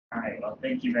right, well,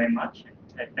 thank you very much.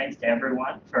 And thanks to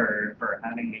everyone for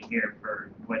having me here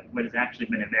for what has actually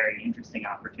been a very interesting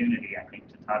opportunity, I think,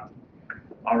 to talk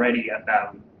already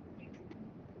about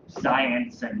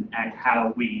science and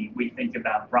how we think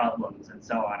about problems and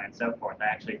so on and so forth. I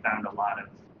actually found a lot of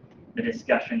the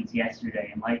discussions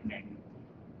yesterday enlightening.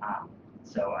 Um,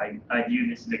 so I view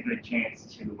this as a good chance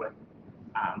to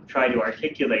try to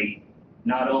articulate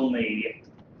not only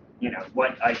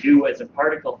what I do as a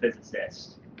particle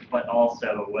physicist, but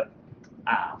also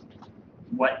um,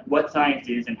 what science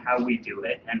is and how we do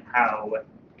it, and how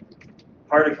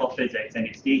particle physics and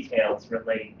its details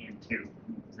relate into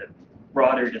the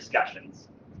broader discussions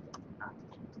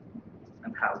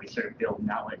of how we sort of build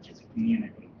knowledge as a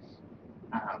community.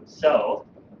 So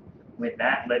with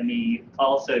that, let me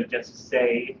also just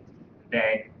say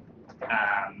that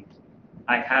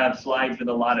I have slides with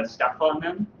a lot of stuff on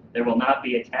them. There will not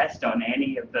be a test on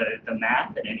any of the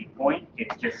math at any point.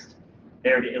 It's just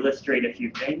there to illustrate a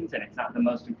few things, and it's not the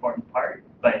most important part.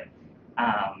 But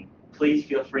please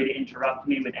feel free to interrupt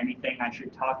me with anything I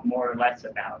should talk more or less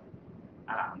about,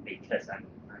 because I'm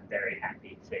very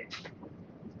happy to,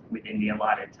 within the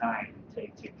allotted time,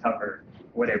 to cover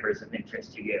whatever is of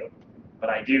interest to you. But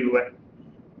I do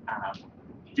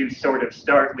sort of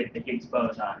start with the Higgs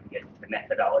boson and get into the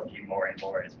methodology more and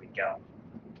more as we go.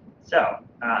 So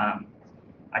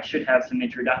I should have some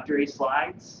introductory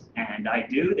slides, and I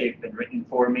do. They've been written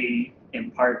for me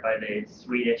in part by the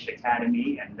Swedish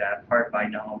Academy and part by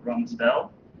Donald Rumsfeld.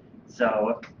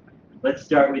 So let's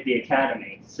start with the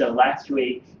Academy. So last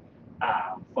week,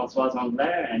 François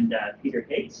Englert and Peter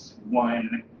Higgs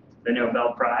won the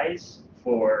Nobel Prize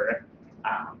for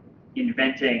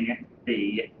inventing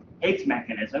the Higgs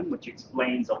mechanism, which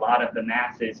explains a lot of the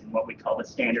masses in what we call the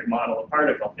standard model of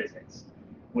particle physics,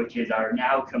 which is our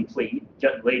now complete,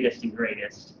 latest and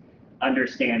greatest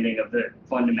understanding of the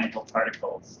fundamental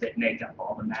particles that make up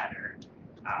all the matter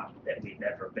that we've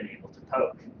ever been able to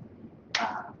poke.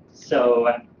 So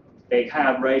they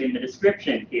have right in the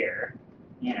description here,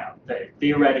 the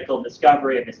theoretical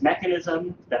discovery of this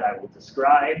mechanism that I will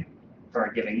describe for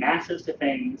giving masses to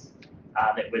things,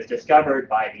 that was discovered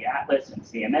by the ATLAS and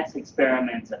CMS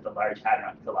experiments at the Large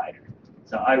Hadron Collider.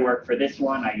 So I work for this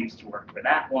one. I used to work for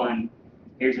that one.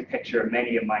 Here's a picture of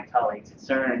many of my colleagues at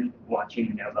CERN watching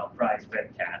the Nobel Prize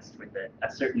webcast with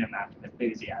a certain amount of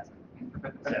enthusiasm.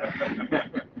 So,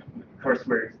 of course,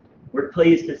 we're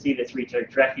pleased to see this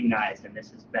research recognized, and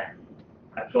this has been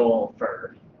a goal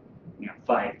for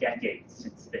 5 decades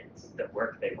since the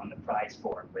work they won the prize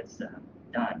for was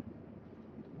done.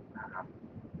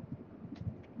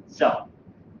 So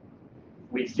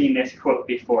we've seen this quote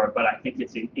before, but I think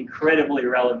it's incredibly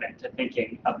relevant to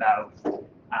thinking about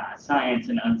science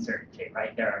and uncertainty,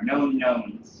 right? There are known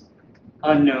knowns,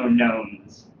 unknown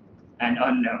knowns, and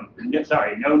known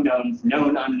knowns,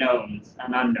 known unknowns,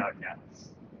 and unknown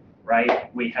knowns,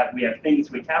 right? We have things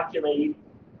we calculate,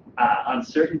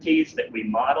 uncertainties that we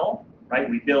model, right?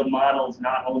 We build models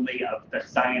not only of the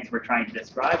science we're trying to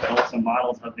describe, but also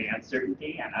models of the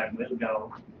uncertainty, and I will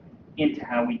go into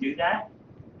how we do that.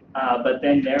 But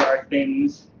then there are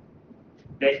things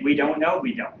that we don't know,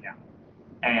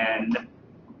 and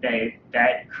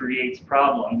that creates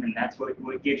problem, and that's what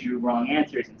gives you wrong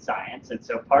answers in science. And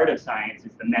so part of science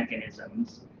is the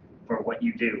mechanisms for what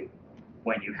you do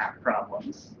when you have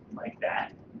problems like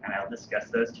that, and I'll discuss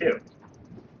those too.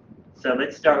 So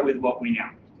let's start with what we know.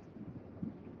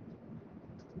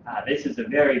 This is a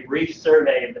very brief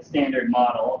survey of the standard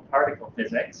model of particle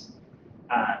physics.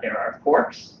 There are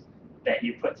quarks that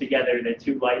you put together, the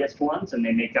 2 lightest ones, and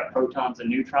they make up protons and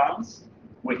neutrons,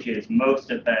 which is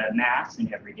most of the mass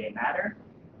in everyday matter.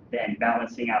 Then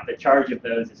balancing out the charge of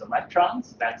those is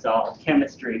electrons. That's all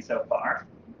chemistry so far.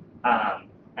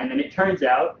 And then it turns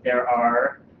out there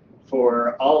are,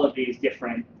 for all of these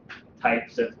different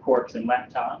types of quarks and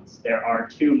leptons, there are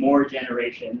 2 more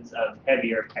generations of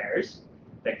heavier pairs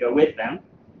that go with them.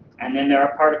 And then there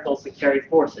are particles that carry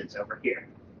forces over here.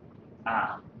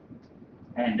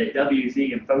 And the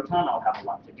WZ and photon all have a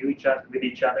lot to do with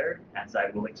each other, as I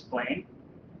will explain.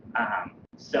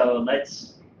 So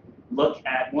let's look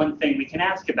at one thing we can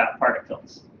ask about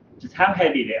particles, which is how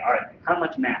heavy are they? How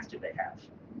much mass do they have?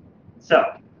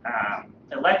 So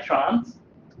electrons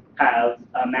have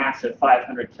a mass of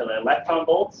 500 kiloelectron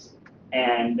volts,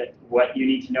 and what you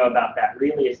need to know about that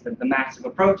really is that the mass of a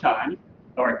proton,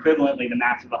 or equivalently the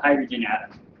mass of a hydrogen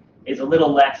atom, is a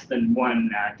little less than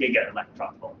 1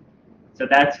 giga-electron volt. So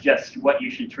that's just what you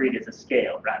should treat as a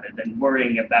scale, rather than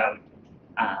worrying about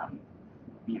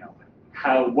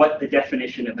what the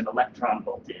definition of an electron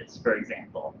volt is, for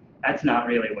example. That's not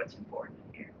really what's important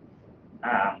here.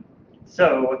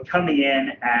 So coming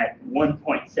in at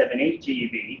 1.78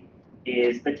 GeV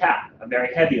is the tau, a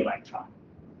very heavy electron,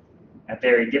 a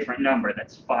very different number.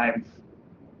 That's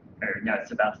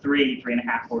it's about 3.5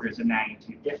 orders of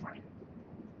magnitude different.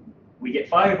 We get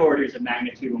 5 orders of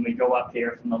magnitude when we go up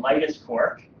here from the lightest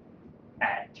quark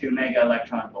at 2 mega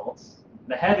electron volts,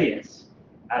 the heaviest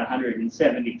at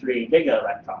 173 giga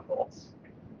electron volts.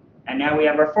 And now we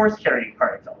have our force-carrying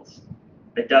particles,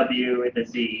 the W, the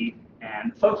Z,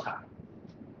 and the photon.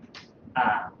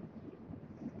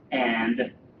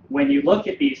 And when you look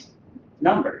at these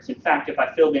numbers, in fact, if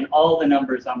I filled in all the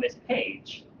numbers on this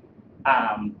page,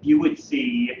 you would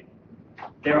see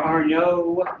there are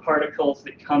no particles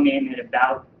that come in at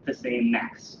about the same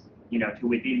mass, to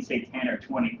within, say, 10 or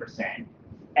 20%,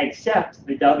 except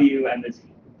the W and the Z.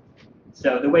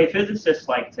 So the way physicists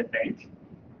like to think,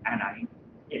 and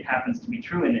it happens to be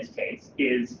true in this case,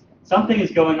 is something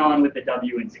is going on with the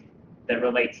W and Z that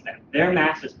relates them. Their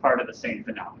mass is part of the same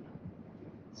phenomenon.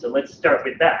 So let's start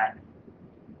with that.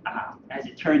 As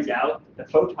it turns out, the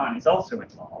photon is also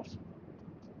involved.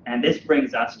 And this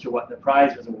brings us to what the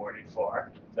prize was awarded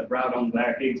for, the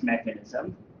Brout-Englert-Higgs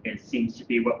mechanism. It seems to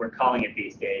be what we're calling it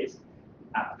these days.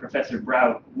 Professor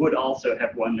Brout would also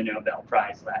have won the Nobel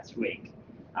Prize last week,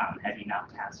 had he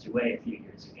not passed away a few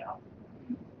years ago.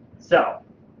 So,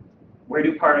 where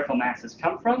do particle masses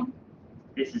come from?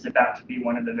 This is about to be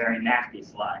one of the very nasty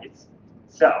slides.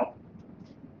 So,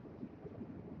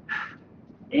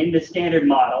 in the standard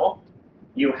model,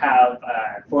 you have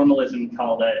a formalism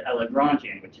called a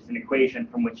Lagrangian, which is an equation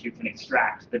from which you can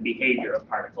extract the behavior of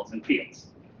particles and fields.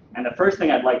 And the first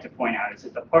thing I'd like to point out is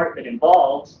that the part that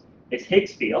involves this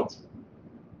Higgs field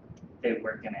that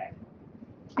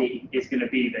is going to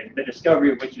be the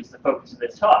discovery of which is the focus of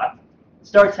this talk,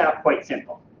 starts out quite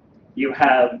simple. You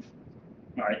have,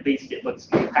 or at least it looks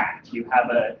compact, you have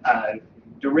a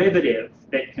derivative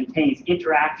that contains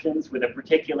interactions with a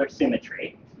particular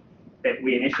symmetry that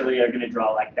we initially are going to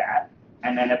draw like that,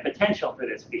 and then a potential for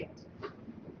this field.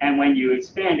 And when you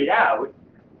expand it out,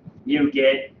 you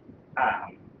get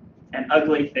an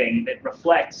ugly thing that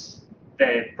reflects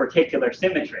the particular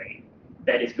symmetry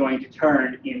that is going to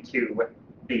turn into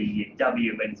the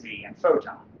W and Z and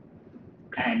photon.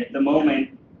 And at the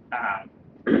moment,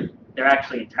 they're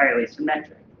actually entirely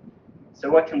symmetric. So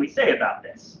what can we say about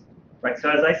this? Right, so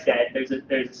as I said, there's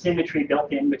a symmetry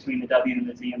built in between the W and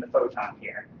the Z and the photon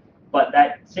here. But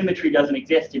that symmetry doesn't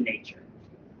exist in nature.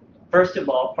 First of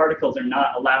all, particles are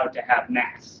not allowed to have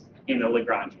mass in the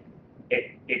Lagrangian.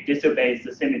 It disobeys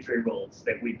the symmetry rules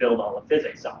that we build all of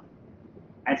physics on.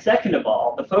 And second of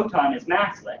all, the photon is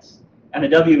massless, and the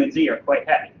W and Z are quite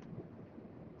heavy.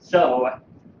 So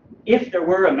if there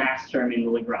were a mass term in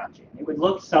the Lagrangian, it would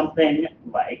look something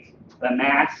like the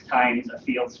mass times a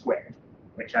field squared,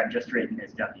 which I've just written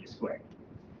as W squared.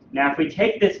 Now if we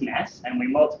take this mess and we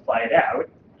multiply it out,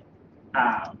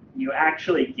 you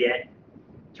actually get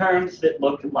terms that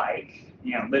look like,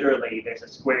 literally there's a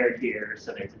squared here,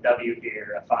 so there's a W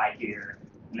here, a phi here,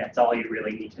 and that's all you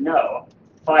really need to know.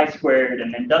 Phi squared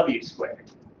and then W squared.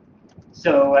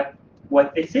 So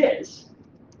what this is,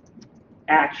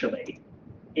 actually,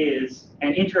 is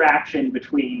an interaction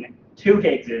between 2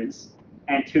 Higgses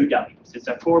and 2 W's. It's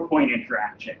a 4-point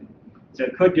interaction. So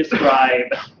it could describe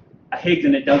a Higgs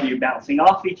and a W bouncing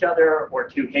off each other, or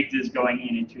 2 Higgses going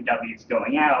in and 2 W's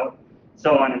going out,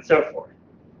 so on and so forth.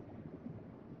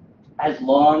 As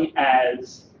long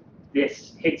as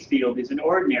this Higgs field is an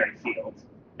ordinary field,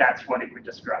 that's what it would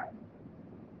describe.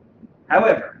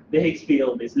 However, the Higgs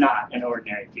field is not an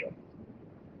ordinary field.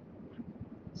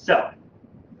 So,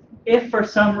 if for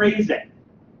some reason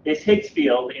this Higgs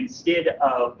field, instead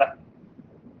of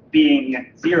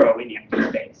being 0 in empty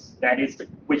space,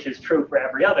 which is true for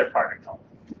every other particle,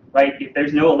 right? If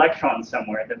there's no electron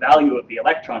somewhere, the value of the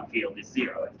electron field is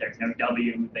 0. If there's no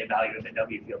W, the value of the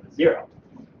W field is 0.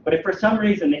 But if for some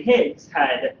reason the Higgs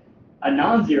had a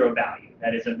non-zero value,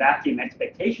 that is a vacuum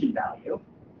expectation value,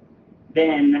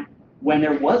 then when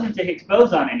there wasn't a Higgs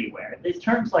boson anywhere, these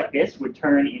terms like this would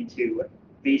turn into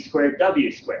V squared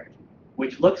W squared,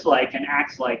 which looks like and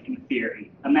acts like, in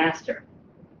theory, a mass term.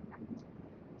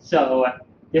 So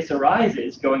this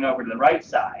arises, going over to the right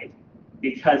side,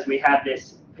 because we have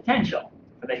this potential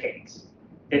for the Higgs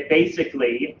that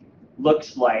basically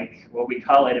looks like, well, we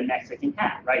call it a Mexican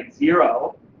hat, right?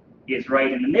 0 is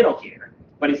right in the middle here,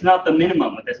 but it's not the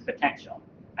minimum of this potential.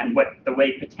 And the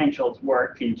way potentials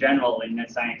work in general in a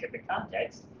scientific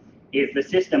context is the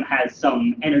system has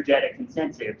some energetic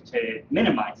incentive to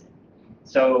minimize it.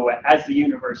 So as the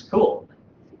universe cooled,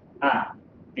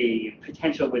 the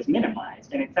potential was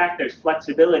minimized. And in fact, there's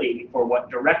flexibility for what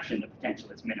direction the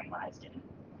potential is minimized in.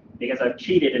 because I've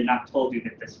cheated and not told you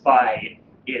that this phi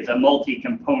is a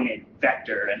multi-component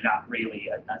vector and not really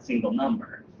a single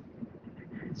number.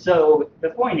 So the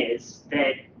point is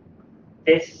that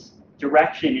this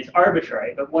direction is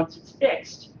arbitrary, but once it's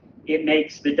fixed, it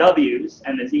makes the W's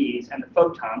and the Z's and the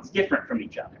photons different from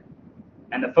each other.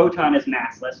 And the photon is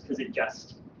massless because it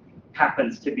just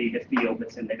happens to be the field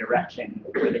that's in the direction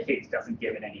where the Higgs doesn't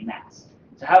give it any mass.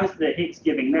 So how is the Higgs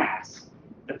giving mass?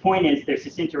 The point is there's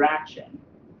this interaction,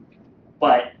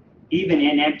 but even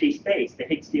in empty space, the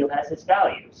Higgs field has this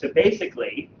value. So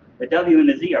basically, the W and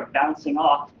the Z are bouncing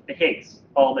off the Higgs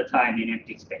all the time in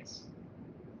empty space.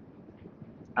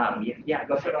 Yeah, go ahead.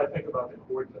 What should I think about the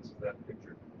coordinates of that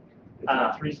picture? Is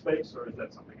that free space or is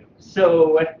that something else?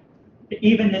 So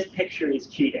even this picture is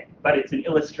cheating, but it's an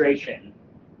illustration.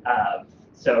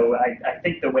 So I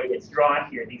think the way it's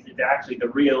drawn here, these are actually the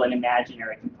real and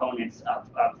imaginary components of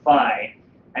phi.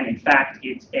 And in fact,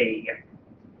 it's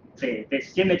the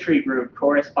symmetry group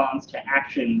corresponds to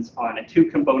actions on a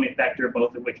two-component vector,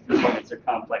 both of which components are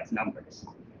complex numbers.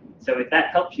 So if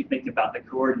that helps you think about the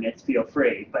coordinates, feel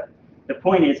free. But the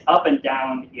point is, up and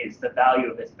down is the value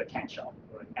of this potential,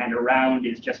 and around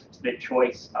is just the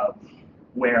choice of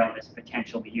where on this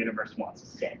potential the universe wants to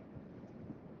sit.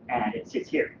 And it sits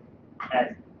here.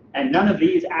 And none of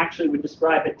these actually would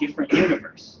describe a different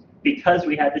universe, because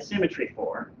we had the symmetry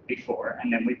before,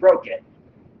 and then we broke it.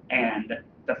 And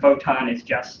the photon is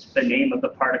just the name of the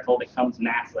particle that comes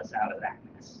massless out of that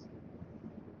mess.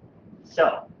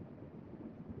 So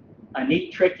a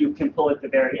neat trick you can pull at the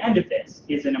very end of this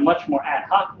is, in a much more ad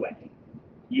hoc way,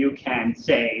 you can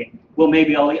say, well,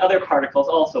 maybe all the other particles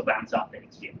also bounce off the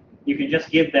Higgs field. You can just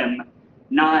give them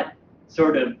not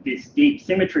sort of this deep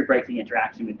symmetry breaking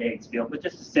interaction with the Higgs field, but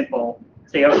just a simple,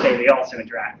 say, okay, they also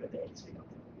interact with the Higgs field.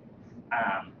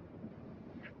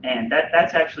 And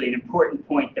that's actually an important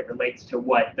point that relates to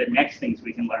what the next things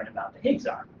we can learn about the Higgs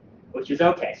are, which is,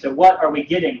 okay, so what are we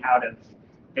getting out of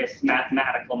this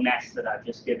mathematical mess that I've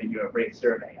just given you a brief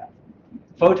survey of?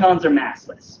 Photons are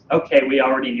massless. Okay, we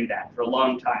already knew that for a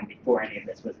long time before any of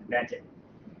this was invented.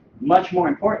 Much more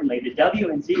importantly, the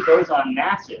W and Z boson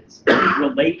masses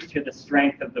relate to the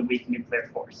strength of the weak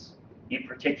nuclear force in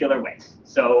particular ways.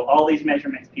 So all these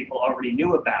measurements people already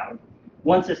knew about.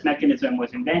 Once this mechanism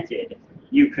was invented,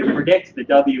 you could predict the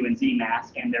W and Z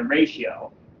mass and their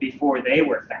ratio before they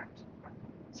were found.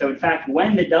 So in fact,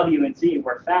 when the W and Z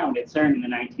were found at CERN in the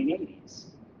 1980s,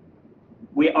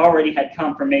 we already had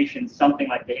confirmation something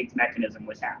like the Higgs mechanism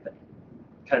was happening,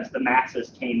 because the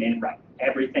masses came in right.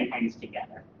 Everything hangs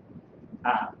together.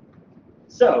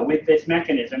 So with this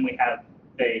mechanism, we have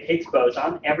the Higgs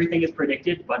boson. Everything is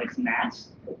predicted, but its mass,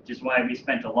 which is why we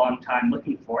spent a long time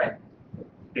looking for it,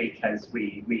 because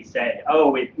we said,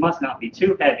 oh, it must not be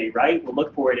too heavy, right? We'll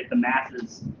look for it at the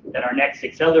masses that our next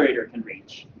accelerator can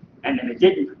reach. And then it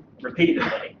didn't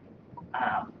repeatedly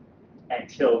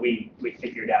until we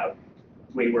figured out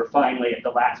we were finally at the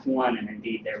last one, and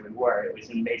indeed there we were. It was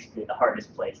in basically the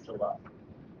hardest place to look.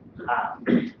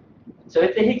 So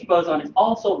if the Higgs boson is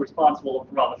also responsible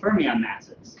for all the fermion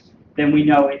masses, then we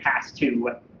know it has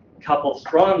to couple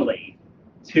strongly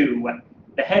to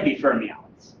the heavy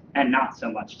fermions and not so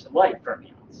much to light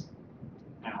fermions.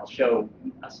 And I'll show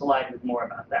a slide with more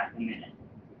about that in a minute.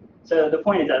 So the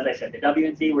point is, as I said, the W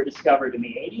and Z were discovered in the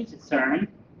 80s at CERN.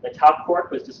 The top quark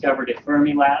was discovered at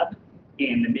Fermilab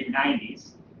in the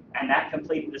mid-90s, and that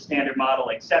completed the standard model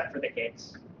except for the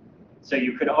Higgs. So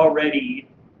you could already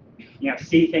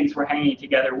see things were hanging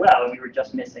together well, and we were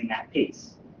just missing that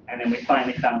piece. And then we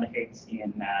finally found the Higgs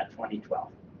in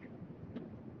 2012.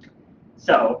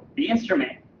 So the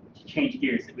instrument to change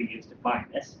gears that we use to find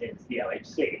this is the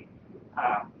LHC.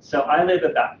 So I live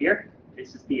about here.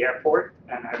 This is the airport,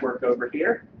 and I work over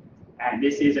here. And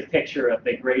this is a picture of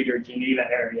the greater Geneva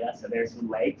area. So there's the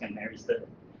lake, and there's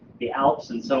the Alps,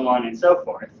 and so on and so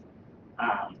forth.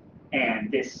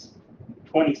 And this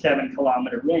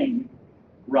 27-kilometer ring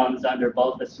runs under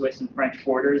both the Swiss and French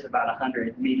borders, about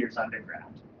 100 meters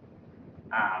underground.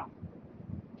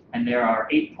 And there are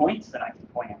 8 points that I can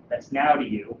point out that's now to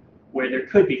you where there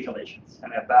could be collisions,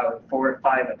 and about 4 or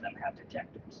 5 of them have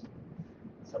detectors.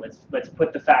 So let's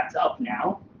put the facts up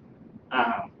now.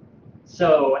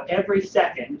 So every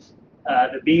second,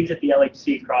 the beams at the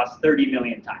LHC cross 30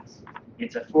 million times.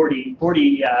 It's a 40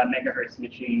 megahertz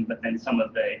machine, but then some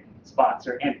of the spots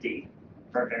are empty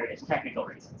for various technical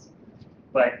reasons.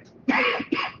 But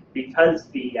because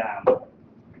the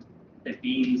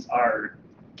beams are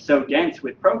so dense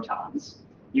with protons,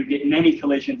 you get many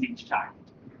collisions each time.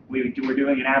 We were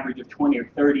doing an average of 20 or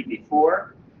 30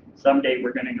 before. Someday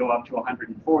we're going to go up to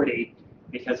 140.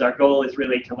 because our goal is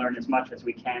really to learn as much as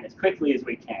we can, as quickly as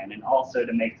we can, and also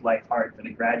to make life hard for the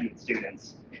graduate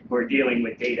students who are dealing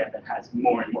with data that has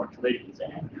more and more collisions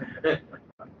in it.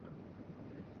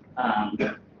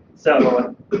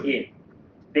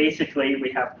 Basically,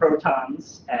 we have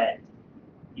protons at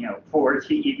 4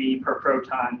 TeV per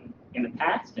proton in the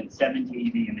past and 7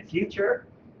 TeV in the future.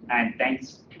 And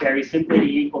thanks very simply to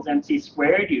E equals mc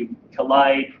squared, you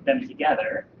collide them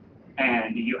together,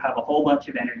 and you have a whole bunch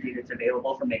of energy that's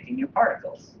available for making new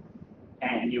particles.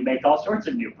 And you make all sorts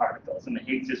of new particles, and the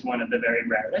Higgs is one of the very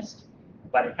rarest.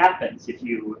 But it happens if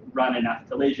you run enough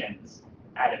collisions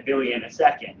at 1 billion a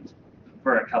second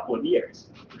for a couple of years.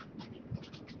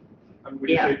 Would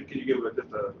you say, can you give just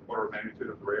the order of magnitude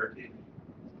of the rarity?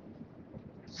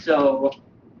 So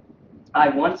I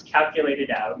once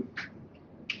calculated out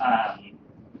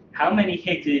how many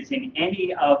Higgses in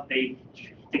any of the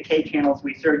decay channels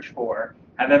we search for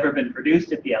have ever been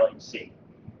produced at the LHC.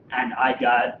 And I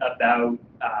got about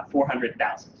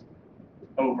 400,000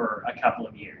 over a couple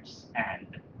of years.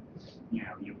 And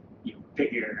you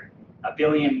figure 1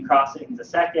 billion crossings a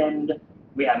second.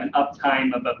 We have an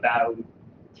uptime of about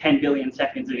 10 billion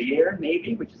seconds a year,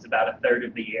 maybe, which is about 1/3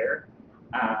 of the year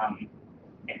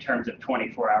in terms of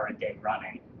 24-hour-a-day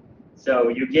running.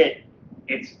 So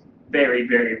it's very,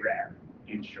 very rare,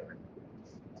 in short.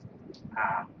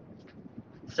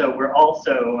 So we're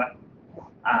also,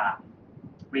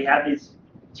 we have these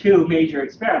 2 major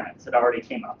experiments that already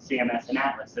came up, CMS and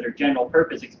ATLAS, that are general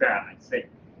purpose experiments that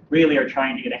really are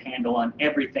trying to get a handle on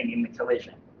everything in the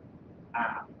collision.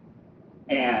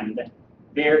 And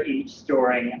they're each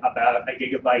storing about 1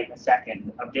 gigabyte a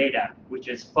second of data, which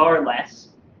is far less.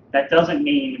 That doesn't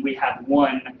mean we have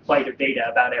 1 byte of data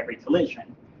about every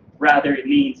collision. Rather, it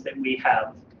means that we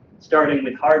have, starting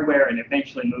with hardware and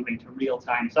eventually moving to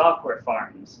real-time software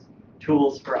farms,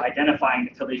 tools for identifying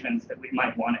the collisions that we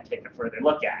might want to take a further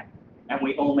look at. And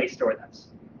we only store those.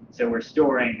 So we're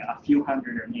storing a few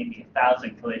hundred or maybe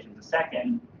 1,000 collisions a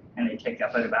second, and they take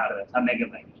up at about a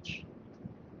megabyte each.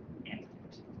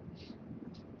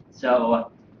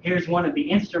 So here's one of the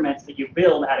instruments that you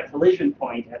build at a collision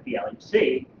point at the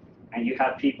LHC, and you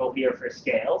have people here for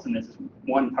scales, and this is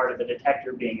one part of the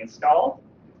detector being installed.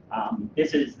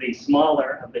 This is the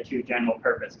smaller of the 2 general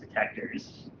purpose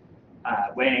detectors,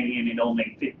 weighing in at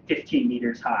only 15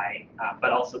 meters high,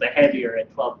 but also the heavier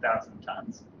at 12,000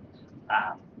 tons.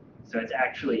 So it's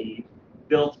actually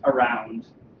built around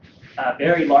a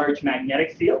very large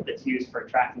magnetic field that's used for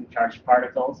tracking charged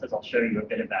particles, as I'll show you a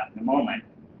bit about in a moment.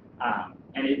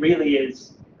 And it really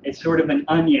is, it's sort of an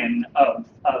onion of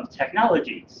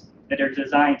technologies that are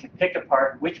designed to pick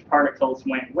apart which particles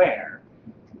went where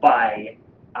by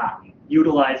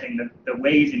utilizing the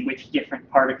ways in which different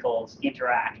particles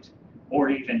interact or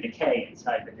even decay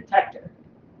inside the detector.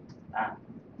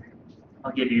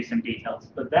 I'll give you some details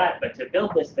of that, but to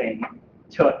build this thing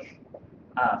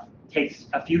takes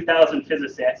a few thousand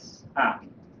physicists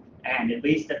and at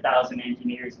least 1,000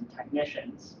 engineers and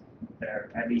technicians that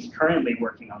are at least currently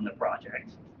working on the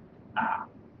project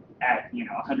at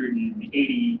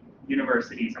 180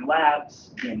 universities and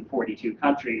labs in 42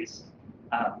 countries,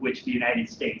 which the United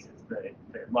States is the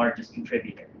largest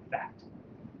contributor, in fact.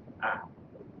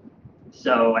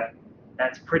 So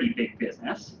that's pretty big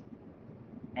business.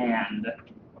 And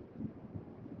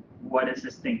what does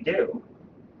this thing do?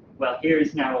 Well,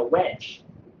 here's now a wedge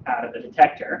out of the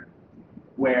detector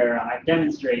where I've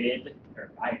demonstrated,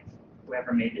 or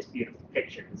whoever made this beautiful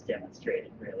picture has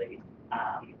demonstrated, really,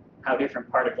 how different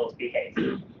particles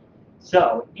behave.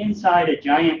 So inside a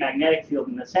giant magnetic field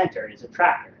in the center is a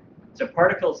tracker. So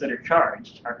particles that are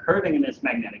charged are curving in this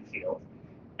magnetic field,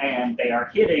 and they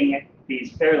are hitting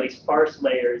these fairly sparse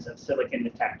layers of silicon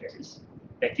detectors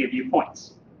that give you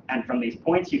points. And from these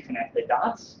points, you connect the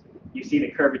dots. You see the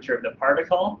curvature of the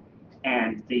particle,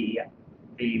 and the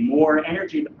more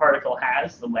energy the particle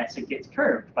has, the less it gets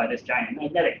curved by this giant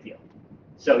magnetic field.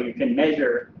 So you can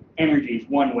measure energies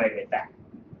one way with that.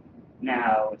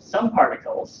 Now, some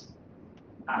particles,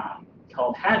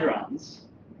 called hadrons,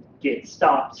 get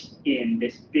stopped in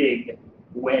this big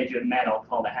wedge of metal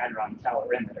called a hadron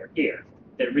calorimeter here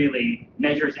that really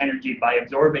measures energy by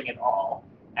absorbing it all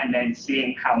and then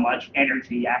seeing how much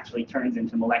energy actually turns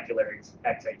into molecular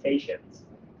excitations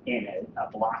in a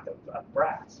block of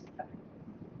brass.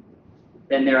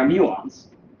 Then there are muons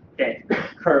that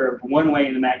curve one way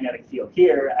in the magnetic field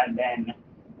here, and then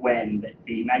when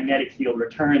the magnetic field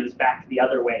returns back the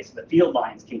other way so the field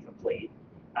lines can complete,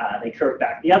 they curve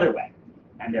back the other way.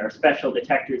 And there are special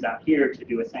detectors out here to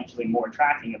do essentially more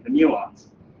tracking of the muons.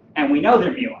 And we know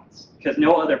they're muons because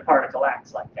no other particle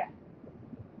acts like that.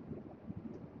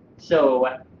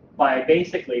 So by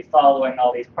basically following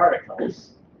all these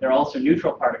particles. There are also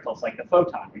neutral particles like the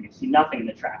photon, where you see nothing in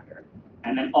the tracker.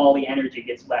 And then all the energy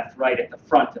gets left right at the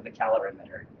front of the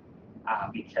calorimeter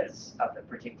because of the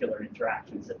particular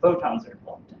interactions that photons are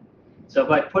involved in. So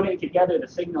by putting together the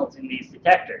signals in these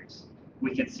detectors,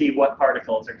 we can see what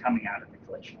particles are coming out of the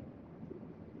collision.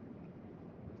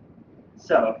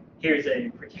 So here's a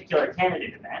particular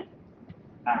candidate event.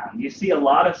 You see a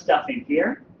lot of stuff in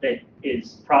here that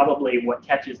is probably what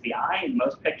catches the eye in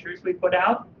most pictures we put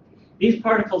out. These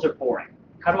particles are boring.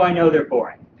 How do I know they're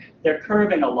boring? They're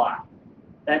curving a lot.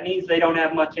 That means they don't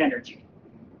have much energy.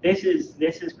 This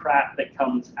is crap that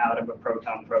comes out of a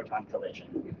proton-proton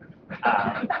collision.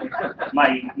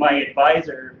 My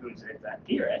advisor, who's a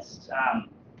theorist,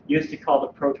 used to call the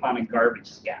proton a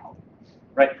garbage scow.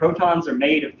 Right? Protons are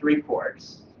made of 3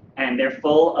 quarks, and they're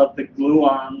full of the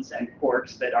gluons and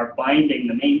quarks that are binding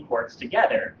the main quarks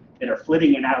together that are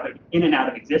flitting in and out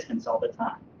of existence all the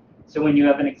time. So when you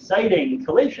have an exciting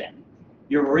collision,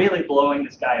 you're really blowing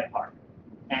this guy apart,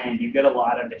 and you get a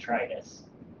lot of detritus.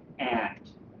 And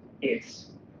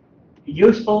it's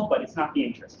useful, but it's not the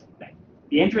interesting thing.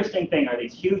 The interesting thing are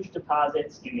these huge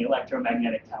deposits in the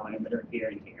electromagnetic calorimeter here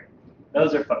and here.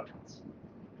 Those are photons.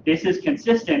 This is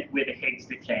consistent with the Higgs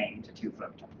decaying to 2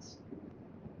 photons.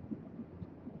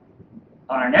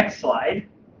 On our next slide,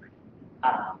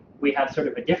 we have sort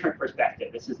of a different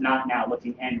perspective. This is not now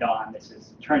looking end-on. This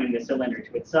is turning the cylinder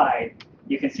to its side.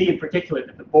 You can see in particular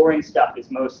that the boring stuff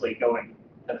is mostly going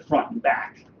to the front and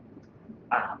back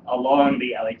along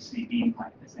the LHC beam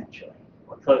pipe, essentially,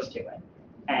 or close to it.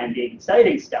 And the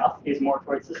exciting stuff is more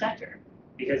towards the center,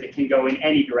 because it can go in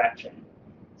any direction.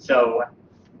 So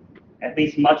at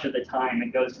least much of the time,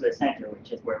 it goes to the center,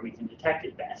 which is where we can detect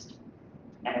it best.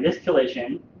 And in this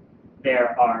collision,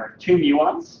 there are 2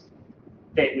 muons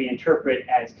that we interpret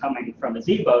as coming from a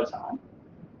Z boson,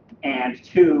 and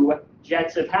 2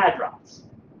 jets of hadrons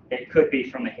that could be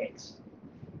from the Higgs.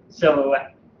 So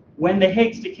when the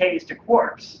Higgs decays to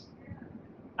quarks,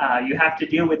 you have to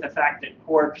deal with the fact that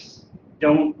quarks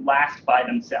don't last by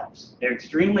themselves. They're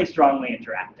extremely strongly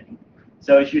interacting.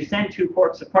 So as you send 2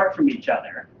 quarks apart from each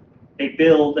other, they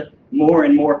build more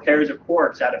and more pairs of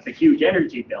quarks out of the huge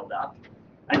energy buildup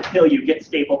until you get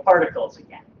stable particles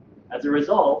again. As a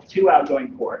result, 2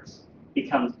 outgoing quarks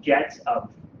becomes jets of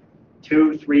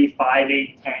 2, 3, 5,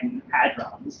 8, 10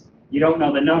 hadrons. You don't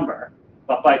know the number,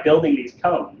 but by building these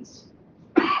cones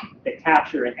that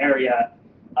capture an area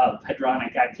of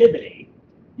hadronic activity,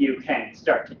 you can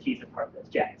start to tease apart those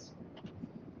jets.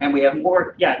 And we have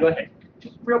more, yeah, go ahead.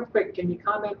 Just real quick, can you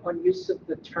comment on use of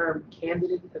the term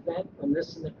candidate event on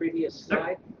this in the previous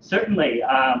slide? Certainly.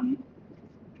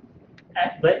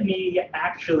 Let me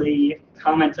actually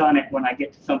comment on it when I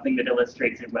get to something that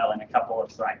illustrates it well in a couple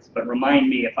of slides, but remind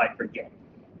me if I forget.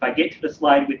 If I get to the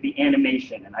slide with the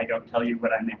animation and I don't tell you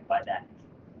what I meant by that,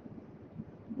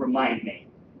 remind me.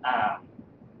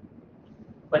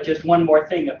 But just one more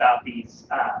thing about these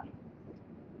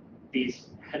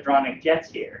hadronic jets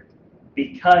here.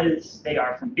 Because they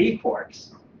are from B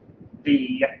quarks,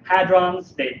 the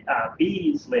hadrons that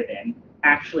Bs live in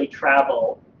actually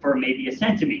travel for maybe a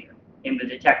centimeter in the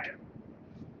detector.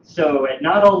 So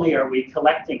not only are we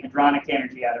collecting hadronic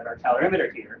energy out of our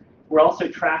calorimeter here, we're also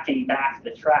tracking back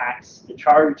the tracks, the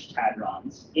charged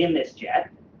hadrons in this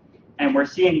jet, and we're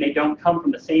seeing they don't come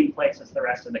from the same place as the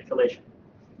rest of the collision.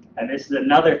 And this is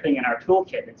another thing in our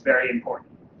toolkit that's very important,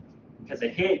 because the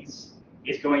Higgs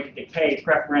is going to decay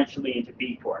preferentially into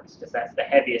B quarks, because that's the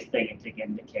heaviest thing it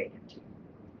can decay into.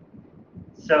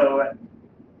 So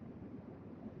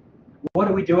what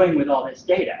are we doing with all this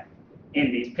data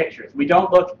in these pictures? We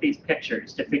don't look at these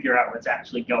pictures to figure out what's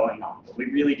actually going on. What we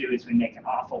really do is we make an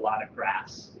awful lot of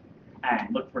graphs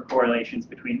and look for correlations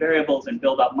between variables and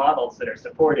build up models that are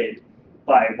supported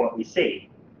by what we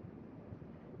see.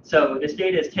 So this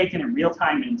data is taken in real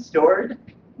time and stored.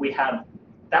 We have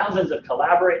thousands of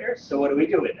collaborators, so what do we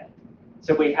do with it?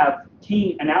 So we have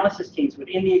analysis teams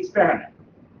within the experiment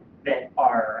that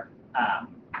are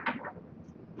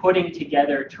putting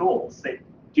together tools that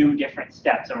do different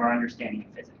steps of our understanding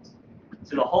of physics.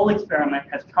 So the whole experiment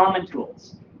has common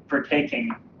tools for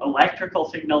taking electrical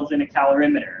signals in a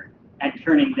calorimeter and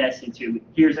turning this into,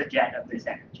 here's a jet of this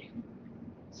energy.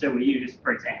 So we use,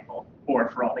 for example, or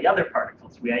for all the other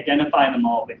particles, we identify them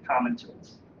all with common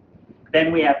tools.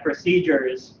 Then we have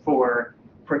procedures for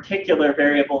particular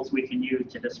variables we can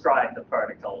use to describe the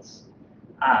particles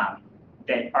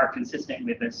that are consistent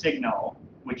with the signal,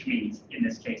 which means, in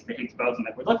this case, the Higgs boson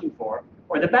that we're looking for,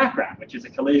 or the background, which is a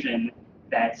collision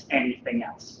that's anything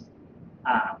else.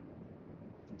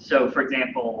 So, for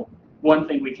example, one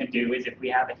thing we can do is if we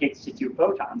have a Higgs to 2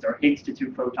 photons or Higgs to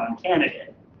 2 photon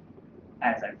candidate,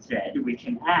 as I've said, we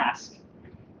can ask,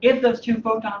 if those 2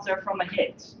 photons are from a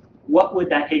Higgs, what would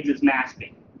that Higgs's mass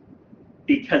be?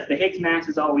 Because the Higgs mass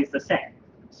is always the same,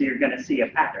 so you're going to see a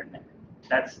pattern there.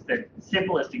 That's the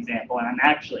simplest example, and I'm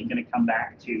actually going to come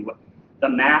back to the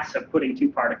mass of putting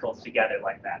 2 particles together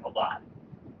like that a lot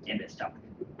in this talk.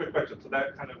 Quick question. So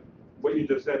that kind of, what you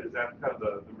just said, is that kind of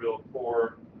the real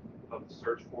core of the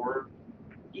search for?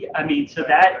 Yeah, I mean, so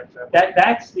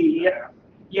that's the,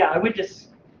 yeah, I would just,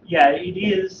 yeah, it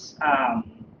is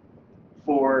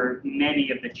for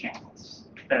many of the channels.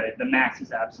 The mass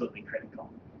is absolutely critical.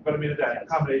 But I mean, is that a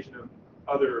combination of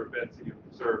other events that you've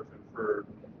observed for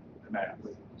the mass?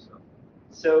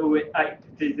 So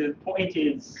the point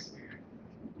is,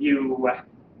 you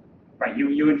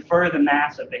infer the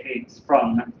mass of the Higgs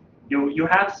from, you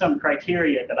have some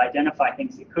criteria that identify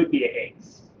things that could be a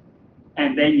Higgs,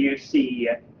 and then you see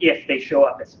if they show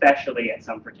up especially at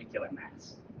some particular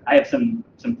mass. I have some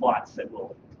plots that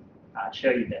will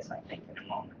show you this, I think, in a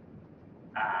moment.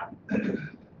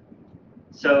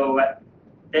 So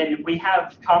then we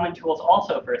have common tools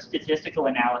also for statistical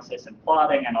analysis and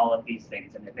plotting and all of these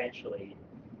things, and eventually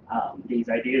these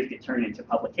ideas get turned into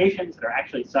publications that are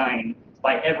actually signed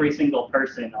by every single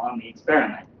person on the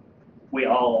experiment. We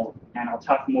all, and I'll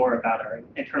talk more about our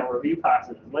internal review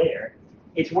processes later,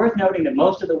 it's worth noting that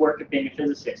most of the work of being a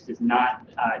physicist is not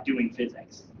doing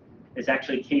physics. This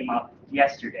actually came up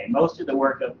yesterday. Most of the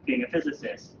work of being a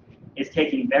physicist is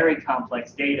taking very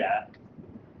complex data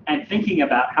and thinking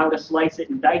about how to slice it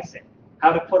and dice it,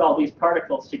 how to put all these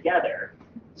particles together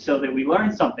so that we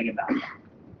learn something about them.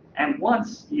 And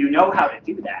once you know how to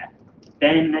do that,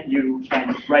 then you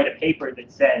can write a paper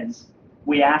that says,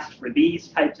 we asked for these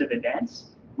types of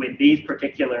events with these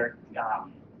particular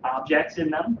objects in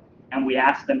them, and we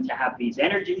asked them to have these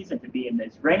energies and to be in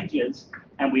these ranges,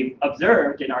 and we've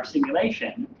observed in our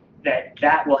simulation that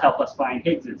that will help us find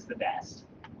Higgs's the best.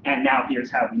 And now here's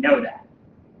how we know that.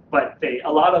 But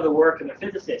a lot of the work of the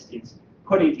physicist is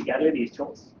putting together these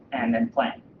tools and then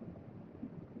playing.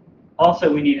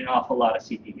 Also, we need an awful lot of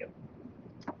CPU.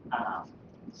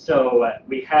 So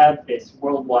we have this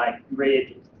worldwide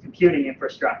grid computing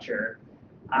infrastructure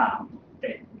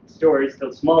that stores,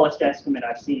 the smallest estimate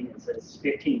I've seen is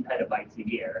 15 petabytes a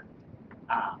year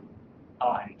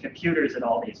on computers at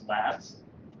all these labs.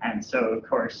 And so, of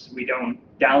course, we don't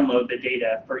download the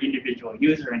data for individual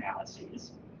user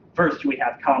analyses. First, we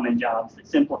have common jobs that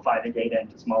simplify the data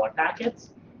into smaller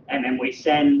packets, and then we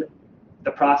send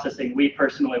the processing we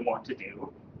personally want to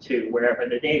do to wherever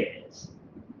the data is.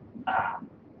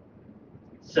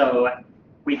 So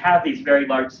we have these very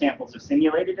large samples of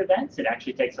simulated events. It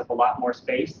actually takes up a lot more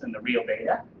space than the real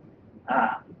data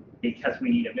because we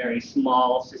need a very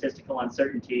small statistical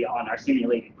uncertainty on our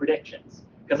simulated predictions.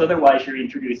 Because otherwise, you're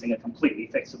introducing a completely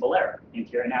fixable error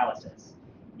into your analysis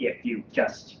if you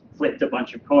just flipped a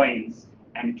bunch of coins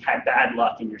and had bad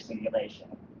luck in your simulation.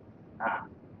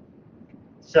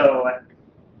 So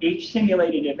each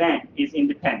simulated event is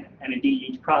independent, and indeed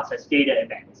each process data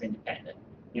event is independent.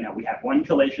 You know, we have one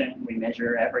collision, we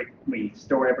measure we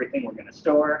store everything we're going to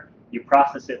store, you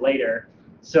process it later.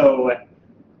 So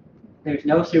there's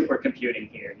no supercomputing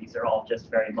here. These are all just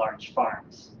very large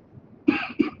farms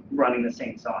running the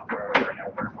same software over and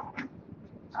over.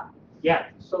 Yeah.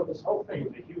 So this whole thing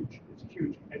is it's a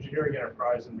huge engineering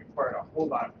enterprise and required a whole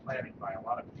lot of planning by a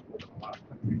lot of people in a lot of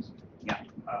countries. Yeah.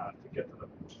 To get to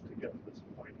this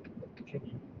point.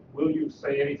 Will you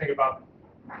say anything about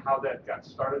how that got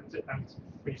started? And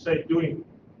when you say doing,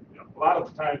 a lot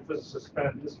of the time physicists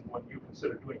spend isn't what you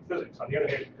consider doing physics. On the other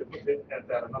hand, you could look at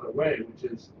that another way,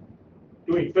 which is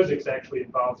doing physics actually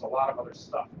involves a lot of other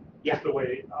stuff. Yeah. Just the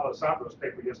way Alessandro's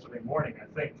paper yesterday morning, I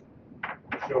think,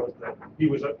 showed that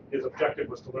his objective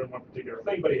was to learn one particular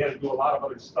thing, but he had to do a lot of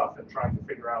other stuff in trying to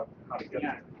figure out how to get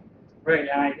there. Right,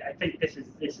 and I think this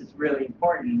is really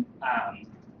important.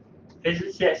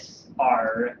 Physicists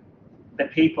are the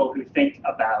people who think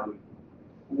about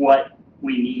what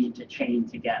we need to chain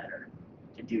together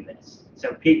to do this.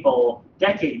 So people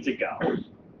decades ago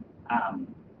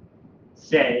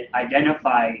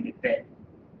identified that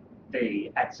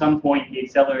at some point the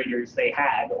accelerators they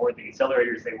had, or the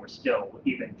accelerators they were still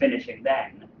even finishing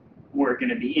then, were going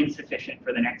to be insufficient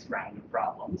for the next round of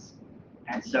problems.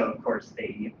 And so, of course,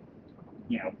 they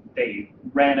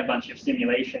ran a bunch of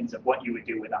simulations of what you would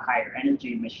do with a higher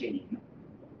energy machine,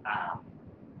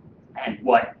 and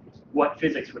what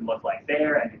physics would look like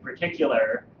there. And in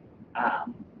particular,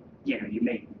 you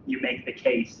make the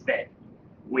case that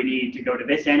we need to go to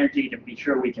this energy to be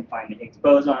sure we can find the Higgs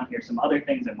boson. Here's some other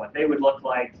things and what they would look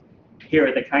like. here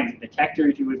are the kinds of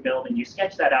detectors you would build, and you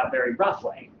sketch that out very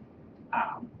roughly,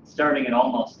 starting at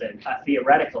almost a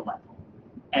theoretical level.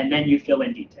 And then you fill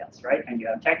in details, right? And you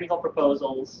have technical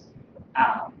proposals,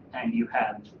 and you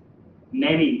have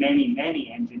many, many,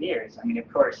 many engineers. I mean,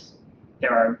 of course,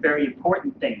 there are very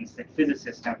important things that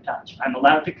physicists don't touch. I'm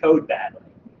allowed to code badly.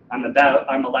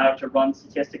 I'm allowed to run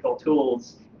statistical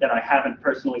tools that I haven't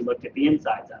personally looked at the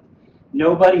insides of.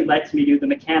 Nobody lets me do the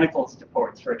mechanical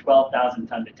supports for a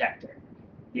 12,000-ton detector,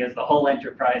 because the whole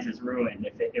enterprise is ruined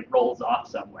if it rolls off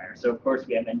somewhere. So of course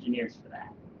we have engineers for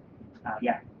that.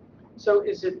 Yeah. So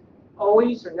is it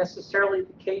always or necessarily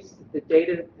the case that the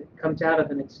data that comes out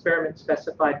of an experiment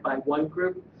specified by one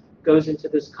group goes into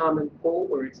this common pool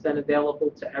where it's then available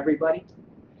to everybody?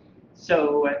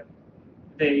 So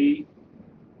the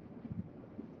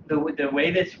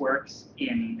way this works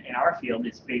in our field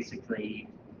is basically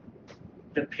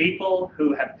the people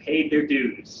who have paid their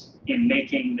dues in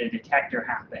making the detector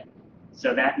happen.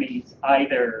 So that means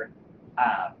either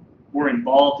were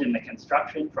involved in the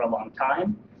construction for a long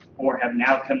time, or have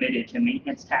now committed to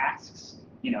maintenance tasks,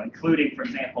 including, for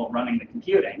example, running the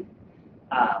computing.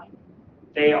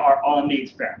 They are on the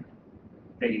experiment.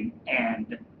 They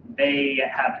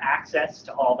have access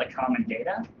to all the common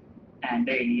data, and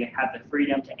they have the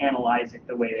freedom to analyze it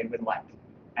the way they would like.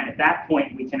 And at that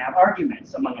point, we can have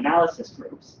arguments among analysis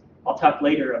groups. I'll talk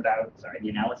later about, the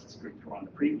analysis groups were on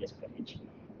the previous page.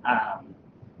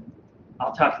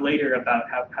 I'll talk later about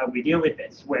how we deal with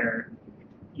this, where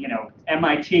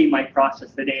MIT might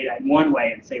process the data in one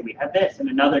way and say we have this, and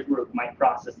another group might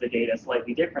process the data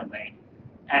slightly differently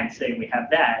and say we have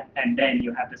that, and then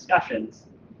you have discussions,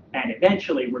 and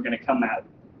eventually we're going to come out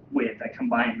with a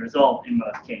combined result in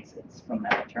most cases from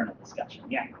that internal discussion.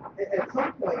 Yeah. At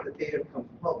some point, the data becomes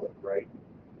public, right?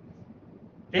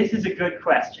 This is a good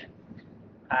question.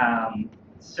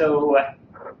 So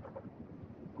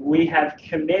we have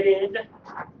committed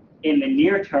in the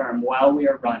near term while we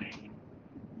are running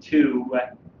to,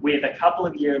 with a couple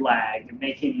of year lag,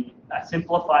 making a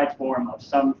simplified form of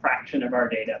some fraction of our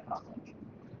data public.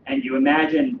 And you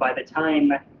imagine by the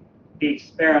time the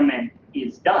experiment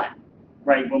is done,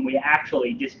 right, when we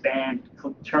actually disband,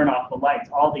 turn off the lights,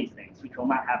 all these things, which will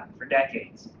not happen for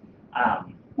decades,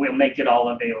 we'll make it all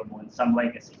available in some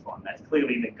legacy form. That's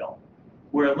clearly the goal.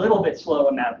 We're a little bit slow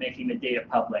about making the data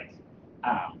public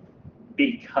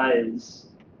because,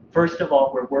 first of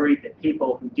all, we're worried that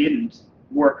people who didn't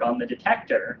work on the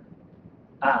detector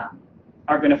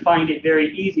are going to find it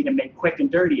very easy to make quick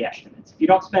and dirty estimates. If you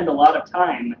don't spend a lot of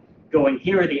time going,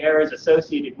 here are the errors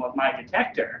associated with my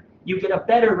detector, you get a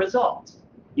better result.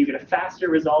 You get a faster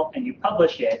result, and you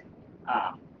publish it.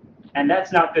 And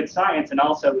that's not good science, and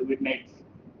also it would make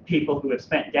people who have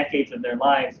spent decades of their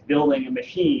lives building a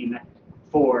machine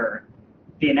for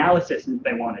the analysis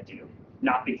they want to do,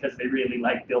 not because they really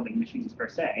like building machines per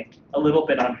se, a little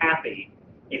bit unhappy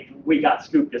if we got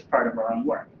scooped as part of our own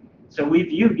work. So we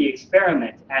view the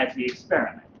experiment as the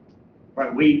experiment.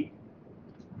 Right?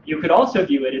 You could also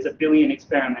view it as a billion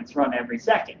experiments run every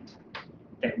second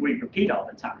that we repeat all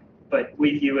the time. But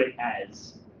we view it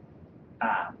as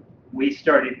we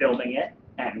started building it,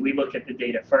 and we look at the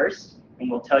data first,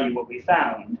 and we'll tell you what we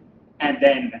found, and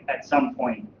then at some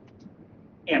point,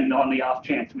 and on the off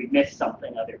chance we missed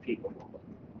something, other people will look.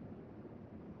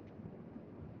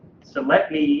 So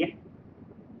let me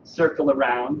circle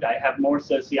around. I have more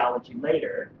sociology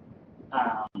later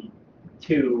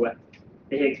to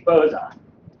the Higgs boson.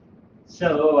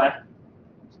 So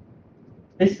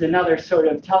this is another sort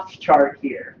of tough chart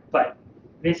here, but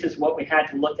this is what we had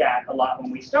to look at a lot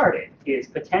when we started, is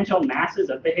potential masses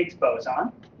of the Higgs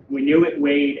boson. We knew it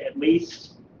weighed at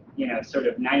least, sort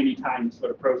of 90 times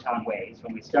what a proton weighs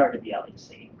when we started the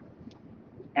LHC.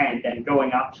 And then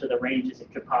going up to the ranges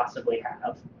it could possibly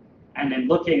have, and then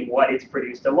looking what it's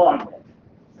produced along with.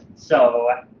 So,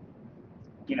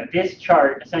 this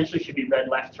chart essentially should be read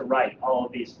left to right, all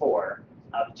of these four.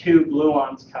 Two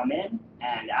gluons come in,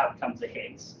 and out comes the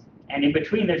Higgs. And in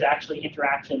between, there's actually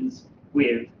interactions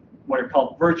with what are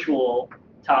called virtual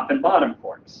top and bottom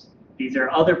quarks. These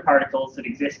are other particles that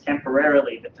exist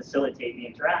temporarily that facilitate the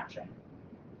interaction.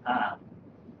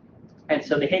 And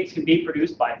so the Higgs can be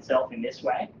produced by itself in this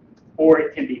way, or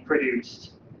it can be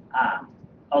produced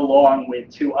along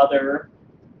with two other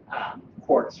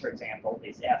quarks, for example.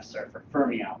 These Fs are for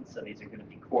fermions, so these are going to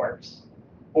be quarks,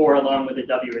 or along with a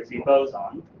W or Z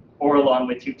boson, or along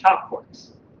with two top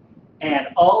quarks. And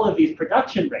all of these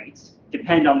production rates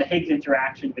depend on the Higgs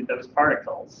interaction with those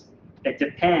particles that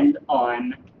depend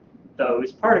on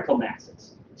those particle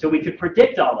masses. So we could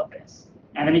predict all of this,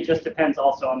 and then it just depends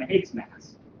also on the Higgs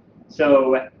mass.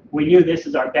 So we knew this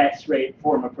is our best rate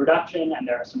form of production, and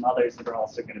there are some others that are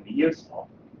also going to be useful.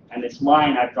 And this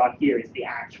line I've drawn here is the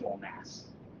actual mass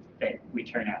that we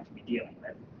turn out to be dealing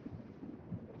with.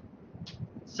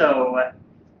 So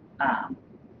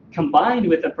combined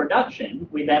with the production,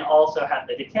 we then also have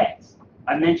the decays.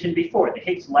 I mentioned before, the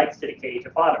Higgs likes to decay to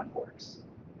bottom quarks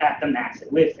at the mass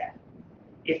it lives at.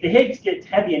 If the Higgs gets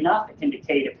heavy enough, it can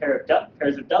decay to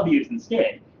pairs of W's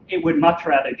instead. It would much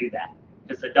rather do that,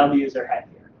 because the W's are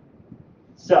heavier.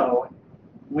 So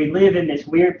we live in this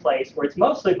weird place where it's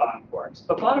mostly bottom quarks,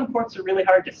 but bottom quarks are really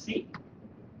hard to see.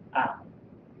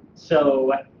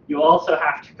 So you also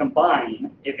have to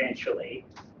combine, eventually,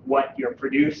 what you're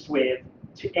produced with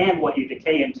and what you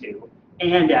decay into,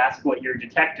 and ask what your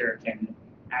detector can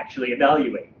actually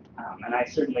evaluate. And I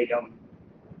certainly don't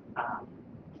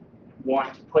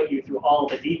want to put you through all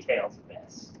the details of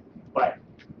this, but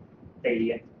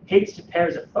the Higgs to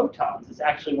pairs of photons is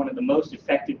actually one of the most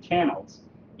effective channels,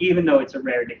 even though it's a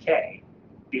rare decay,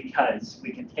 because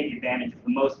we can take advantage of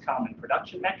the most common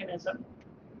production mechanism,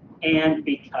 and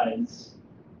because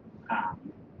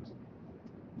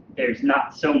there's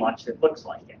not so much that looks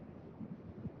like it.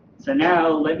 So now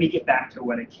let me get back to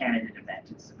what a candidate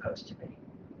event is supposed to be,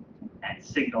 and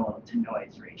signal to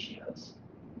noise ratios.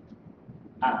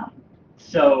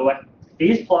 So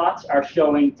these plots are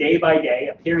showing day by day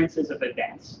appearances of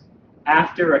events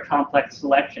after a complex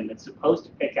selection that's supposed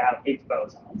to pick out Higgs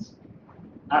bosons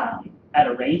at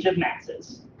a range of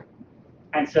masses.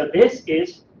 And so this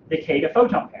is decay to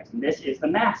photon pairs, and this is the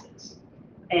masses.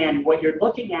 And what you're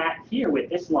looking at here with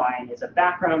this line is a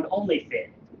background-only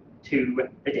fit to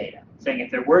the data, saying if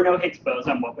there were no Higgs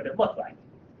boson, what would it look like?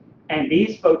 And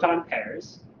these photon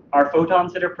pairs are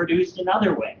photons that are produced in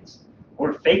other ways,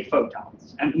 or fake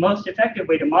photons. And the most effective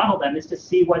way to model them is to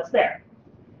see what's there.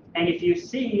 And if you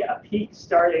see a peak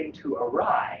starting to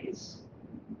arise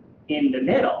in the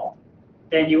middle,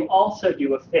 then you also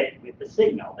do a fit with the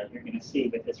signal that you're going to see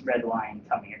with this red line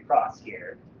coming across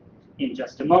here in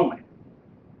just a moment,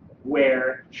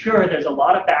 where, sure, there's a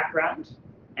lot of background,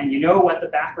 and you know what the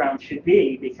background should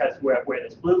be because where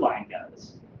this blue line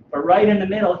goes. But right in the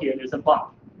middle here, there's a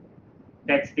bump.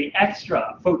 That's the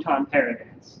extra photon pair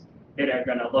events that are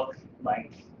going to look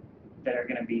like, that are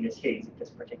going to be this Higgs at this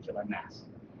particular mass.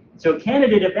 So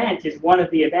candidate event is one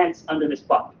of the events under this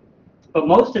bump. But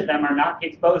most of them are not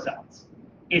Higgs bosons.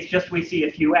 It's just we see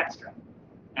a few extra.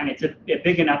 And it's a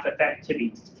big enough effect to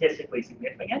be statistically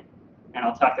significant. And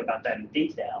I'll talk about that in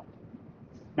detail.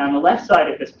 Now on the left side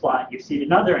of this plot, you see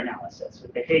another analysis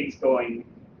with the Higgs going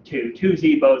to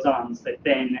 2Z bosons that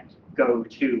then go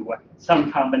to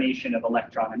some combination of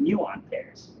electron and muon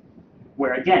pairs,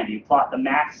 where again, you plot the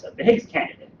mass of the Higgs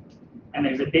candidate. And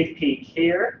there's a big peak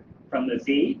here from the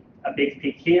Z, a big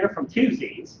peak here from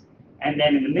 2Zs, and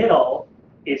then in the middle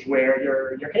is where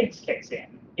your Higgs kicks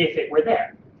in, if it were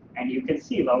there. And you can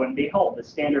see, lo and behold, the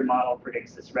standard model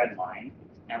predicts this red line,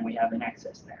 and we have an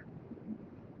excess there.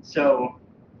 So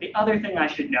the other thing I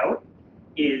should note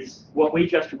is what we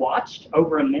just watched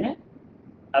over a minute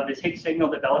of this Higgs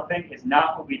signal developing is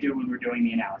not what we do when we're doing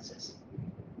the analysis.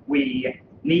 We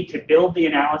need to build the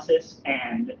analysis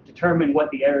and determine what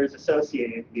the errors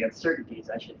associated, the uncertainties,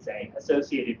 I should say,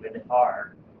 associated with it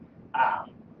are,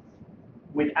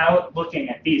 without looking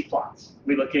at these plots.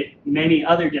 We look at many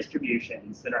other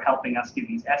distributions that are helping us do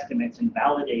these estimates and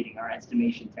validating our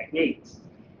estimation techniques.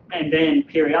 And then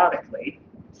periodically,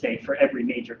 say for every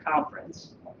major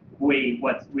conference, we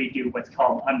do what's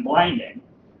called unblinding,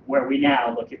 where we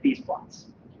now look at these plots.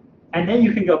 And then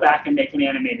you can go back and make an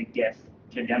animated GIF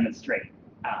to demonstrate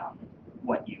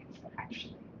what you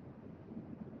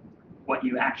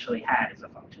actually had as a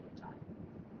function of time.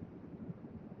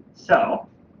 So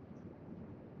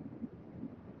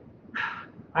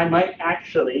I might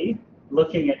actually,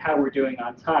 looking at how we're doing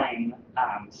on time,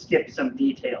 skip some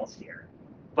details here.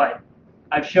 But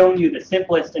I've shown you the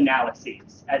simplest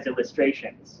analyses as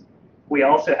illustrations. We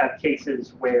also have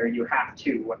cases where you have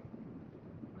to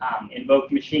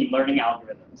invoke machine learning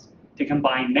algorithms to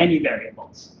combine many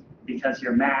variables because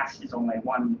your mass is only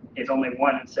one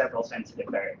of several sensitive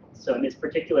variables. So in this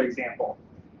particular example,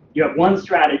 you have one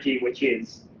strategy, which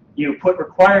is you put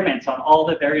requirements on all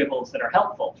the variables that are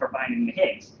helpful for finding the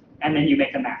Higgs, and then you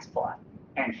make a mass plot.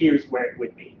 And here's where it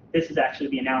would be. This is actually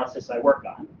the analysis I work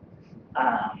on.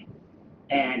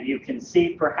 And you can see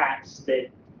perhaps that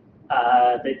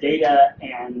the data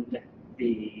and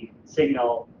the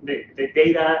signal, the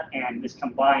data and this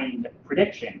combined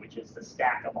prediction, which is the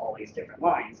stack of all these different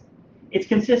lines, it's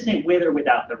consistent with or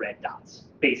without the red dots,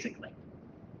 basically.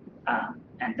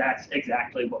 And that's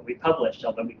exactly what we published,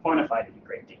 although we quantified it a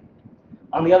great deal.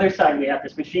 On the other side, we have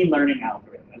this machine learning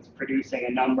algorithm it's producing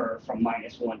a number from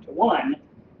 -1 to 1,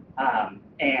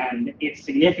 and it's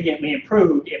significantly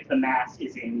improved if the mass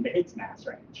is in the Higgs mass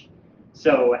range.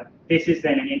 So this is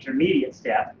then an intermediate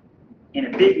step in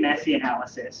a big messy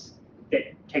analysis that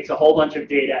takes a whole bunch of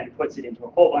data and puts it into a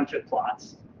whole bunch of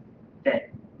plots that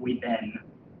we then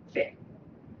fit.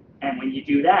 And when you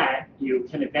do that, you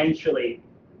can eventually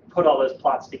put all those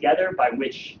plots together by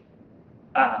which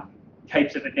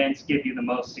types of events give you the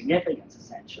most significance,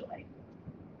 essentially,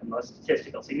 the most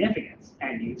statistical significance.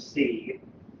 And you see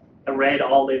the red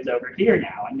all lives over here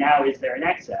now, and now is there an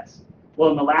excess?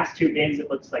 Well, in the last two bins, it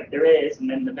looks like there is, and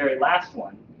then the very last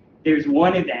one, there's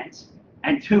one event,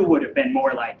 and two would have been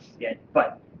more like it.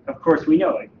 But of course, we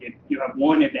know if you have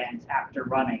one event after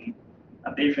running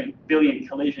a billion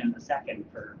collisions a second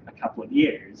for a couple of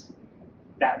years,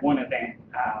 that one event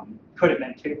could have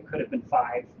been 2, could have been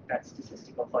 5. That's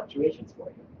statistical fluctuations for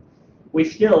you. We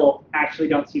still actually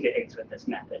don't see the Higgs with this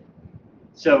method.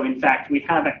 So in fact, we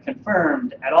haven't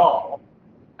confirmed at all,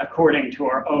 according to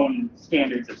our own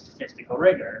standards of statistical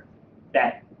rigor,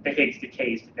 that the Higgs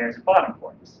decays to pairs of bottom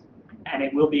quarks. And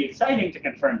it will be exciting to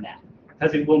confirm that,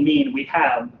 because it will mean we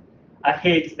have a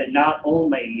Higgs that not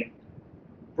only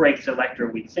breaks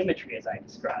electroweak symmetry, as I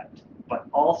described, but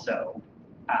also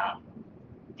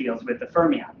deals with the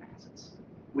fermion masses.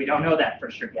 We don't know that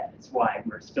for sure yet. It's why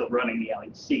we're still running the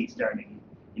LHC starting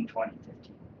in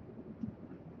 2015.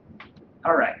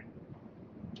 All right.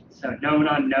 So known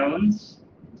unknowns.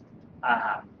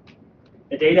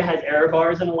 The data has error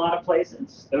bars in a lot of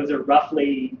places. Those are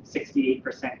roughly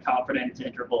 68% confidence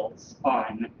intervals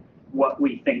on what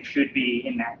we think should be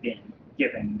in that bin,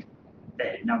 given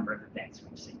the number of events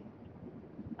we've seen.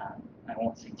 I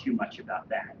won't say too much about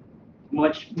that.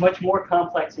 Much more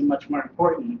complex and much more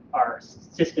important are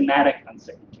systematic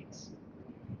uncertainties.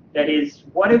 That is,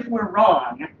 what if we're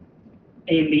wrong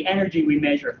in the energy we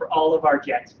measure for all of our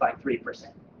jets by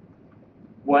 3%?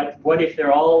 What if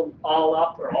they're all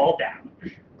up or all down?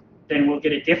 Then we'll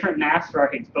get a different mass for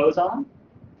our Higgs boson.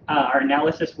 Our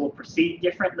analysis will proceed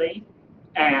differently,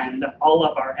 and all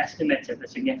of our estimates of the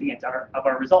significance of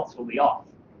our results will be off.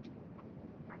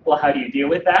 Well, how do you deal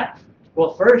with that?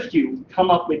 Well, first you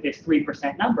come up with this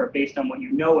 3% number based on what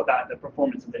you know about the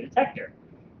performance of the detector.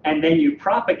 And then you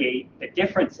propagate the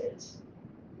differences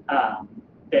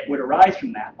that would arise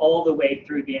from that all the way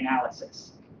through the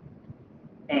analysis.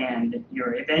 And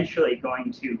you're eventually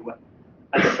going to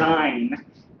assign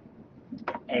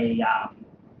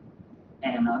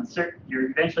you're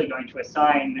eventually going to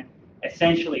assign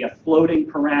essentially a floating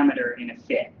parameter in a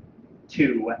fit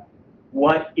to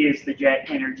what is the jet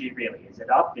energy really? Is it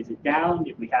up? Is it down?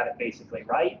 Did we have it basically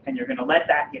right? And you're going to let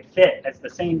that get fit at the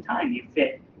same time you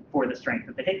fit for the strength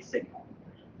of the Higgs signal.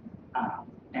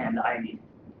 And I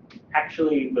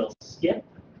actually will skip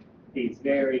these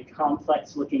very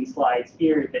complex looking slides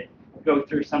here that go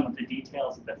through some of the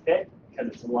details of the fit, because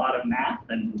it's a lot of math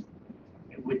and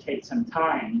it would take some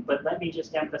time. But let me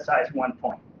just emphasize one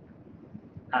point.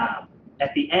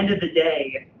 At the end of the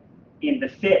day, in the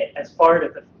fit, as part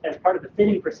of the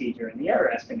fitting procedure in the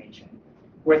error estimation,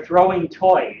 we're throwing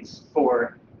toys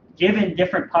for, given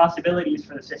different possibilities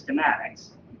for the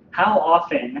systematics, how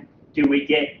often do we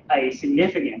get a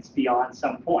significance beyond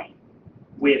some point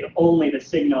with only the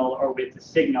signal or with the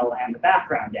signal and the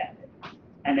background added?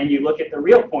 And then you look at the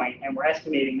real point, and we're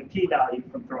estimating the p-value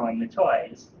from throwing the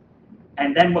toys.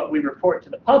 And then what we report to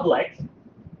the public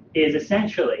is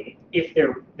essentially, if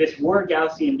this were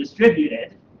Gaussian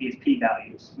distributed, these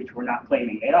p-values, which we're not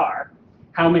claiming they are,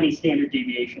 how many standard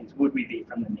deviations would we be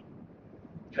from the mean?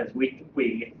 Because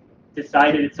we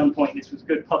decided at some point this was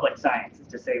good public science, is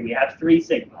to say we have 3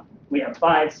 sigma, we have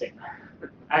 5 sigma.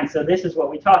 And so this is what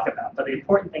we talk about. But the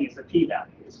important thing is the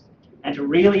p-values. And to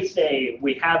really say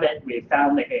we have it, we have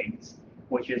found the Higgs,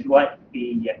 which is what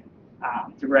the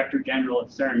Director General of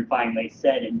CERN finally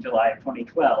said in July of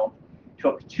 2012,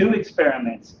 took 2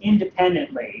 experiments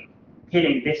independently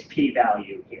hitting this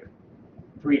p-value here,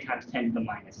 3 times 10 to the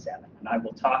 -7. And I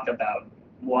will talk about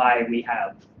why we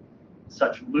have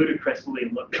such ludicrously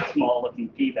small-looking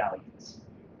p-values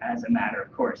as a matter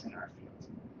of course in our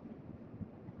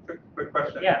field. Quick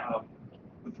question. Yeah.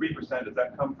 The 3%, does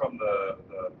that come from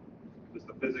just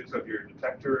the physics of your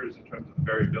detectors in terms of the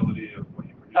variability of what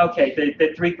you produce? Okay,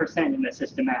 the 3% in the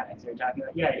systematics you're talking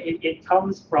about. Yeah, it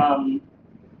comes from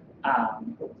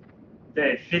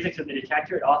the physics of the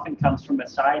detector. It often comes from a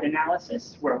side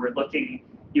analysis where we're looking,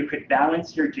 you could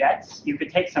balance your jets, you could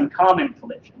take some common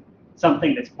collision,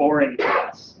 something that's boring to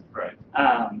us, Right.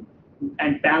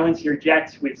 And balance your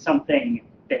jets with something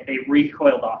that they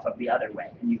recoiled off of the other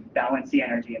way. And you balance the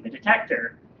energy in the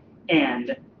detector,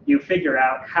 and you figure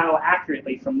out how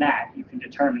accurately from that you can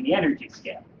determine the energy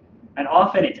scale. And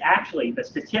often it's actually the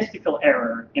statistical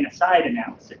error in a side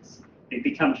analysis that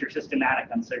becomes your systematic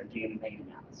uncertainty in the main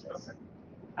analysis.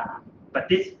 But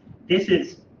this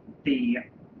is the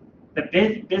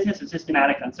business of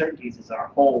systematic uncertainties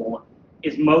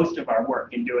is most of our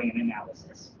work in doing an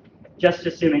analysis. Just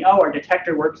assuming, oh, our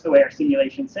detector works the way our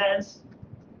simulation says,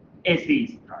 is the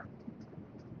easy part.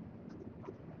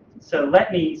 So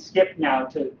let me skip now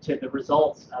to the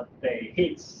results of the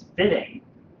Higgs fitting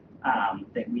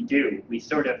that we do. We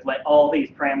sort of let all these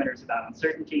parameters about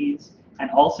uncertainties and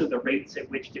also the rates at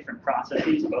which different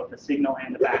processes, both the signal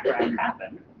and the background,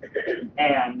 happen.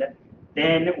 And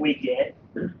then we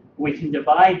can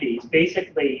divide these.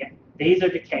 Basically, these are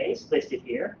decays listed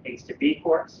here, A's to B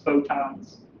quarks,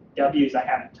 photons, W's I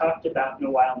haven't talked about in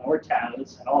a while, nor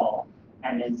taus at all,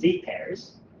 and then Z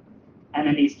pairs. And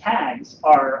then these tags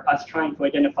are us trying to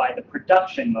identify the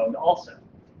production mode also,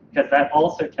 because that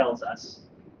also tells us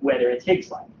whether it's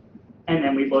Higgs-like. And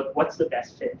then we look, what's the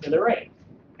best fit for the rate?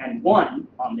 And one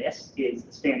on this is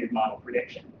the standard model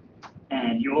prediction.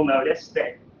 And you will notice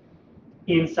that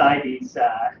inside these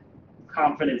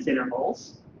confidence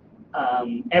intervals,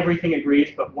 everything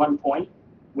agrees but 1 point,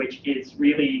 which is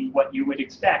really what you would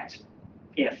expect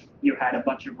if you had a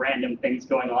bunch of random things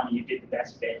going on and you did the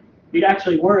best fit. You'd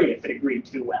actually worry if it agreed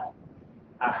too well.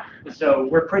 So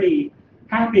we're pretty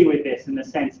happy with this in the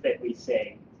sense that we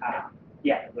say,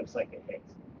 yeah, it looks like it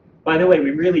Higgs. By the way, we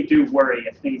really do worry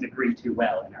if things agree too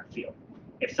well in our field.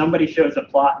 If somebody shows a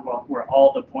plot where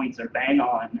all the points are bang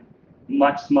on,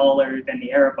 much smaller than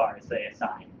the error bars they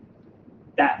assign,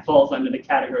 that falls under the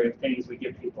category of things we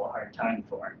give people a hard time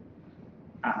for.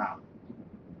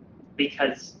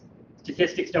 Because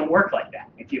statistics don't work like that.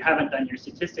 If you haven't done your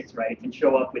statistics right, it can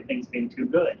show up with things being too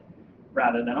good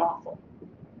rather than awful.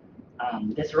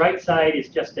 This right side is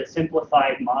just a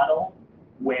simplified model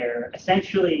where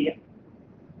essentially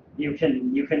you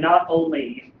can not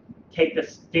only take the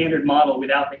standard model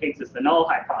without the Higgs as the null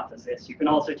hypothesis, you can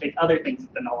also take other things as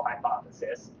the null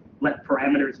hypothesis, let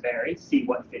parameters vary, see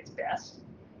what fits best.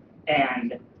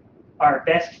 And our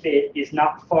best fit is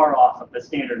not far off of the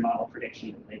standard model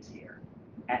prediction that lives here.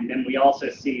 And then we also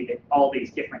see that all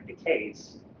these different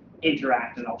decays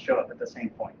interact and they'll show up at the same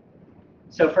point.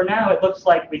 So for now, it looks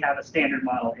like we have a standard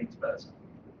model Higgs boson.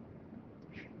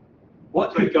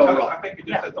 What could go wrong? I think you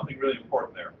just said something really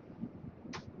important there.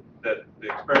 That the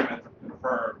experiment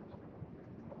confirmed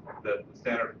that the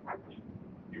standard,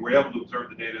 you were able to observe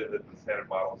the data that the standard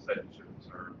model said you should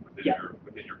observe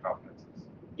within your confidences.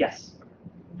 Yes,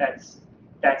 that's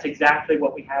exactly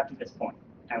what we have to this point.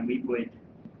 And we would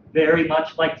very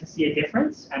much like to see a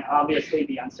difference. And obviously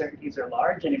the uncertainties are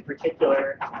large, and in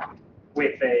particular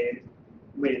with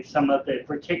some of the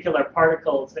particular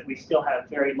particles that we still have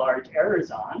very large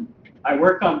errors on. I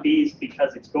work on these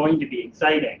because it's going to be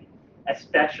exciting,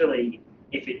 especially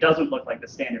if it doesn't look like the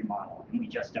standard model and we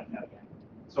just don't know yet.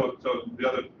 So the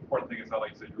other important thing is that,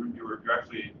 like you said, you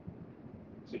actually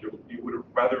said you would have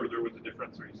rather there was a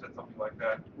difference, or you said something like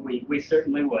that. We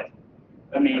certainly would.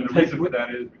 I mean, and the reason for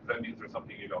that is because that means there's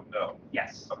something you don't know.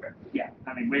 Yes. Okay. Yeah.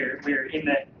 I mean,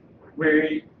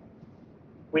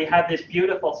 we have this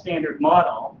beautiful standard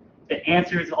model that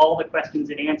answers all the questions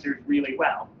it answers really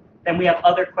well. Then we have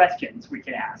other questions we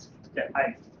can ask that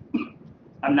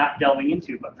I'm not delving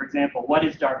into, but for example, what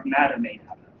is dark matter made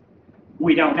out of?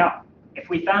 We don't know. If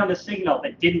we found a signal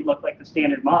that didn't look like the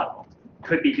standard model,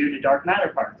 could be due to dark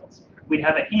matter particles, we'd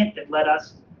have a hint that let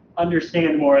us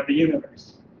understand more of the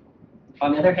universe.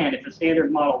 On the other hand, if the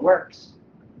standard model works,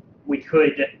 we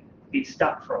could be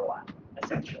stuck for a while,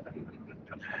 essentially.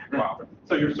 Wow.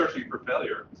 So you're searching for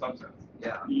failure in some sense.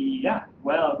 Yeah. Yeah.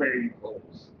 Well,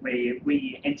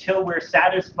 we until we're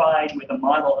satisfied with a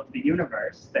model of the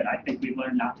universe that I think we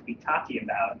learned not to be cocky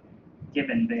about,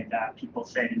 given that people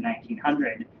said in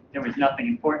 1900 there was nothing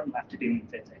important left to do in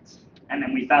physics, and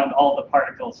then we found all the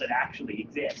particles that actually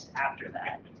exist after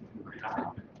that.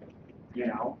 You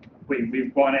know,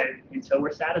 we want to, until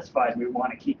we're satisfied, we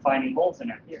want to keep finding holes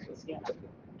in our theories. Yeah.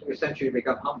 To essentially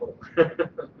become humble.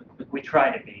 We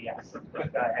try to be, yes. Go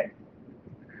ahead.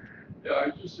 Yeah,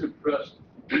 I'm just impressed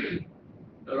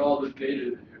at all the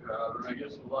data that you have, and I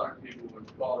guess a lot of people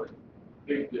would call it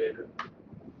big data.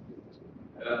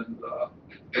 And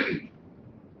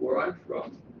where I'm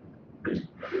from,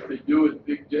 what they do with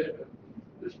big data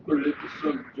is put it into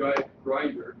some giant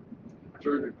grinder,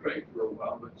 turn the crank for a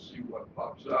while, and see what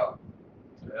pops out.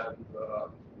 And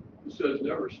this has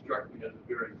never struck me as a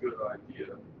very good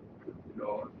idea. You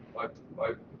know, my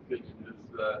opinion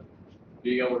is that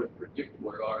being able to predict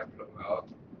what ought to come out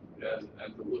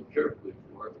and to look carefully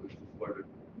for it, which is what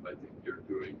I think you're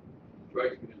doing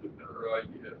strikes me as a better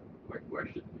idea. My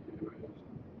question to you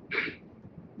is,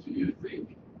 do you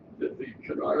think that the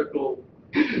canonical,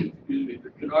 excuse me, the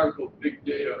canonical big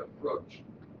data approach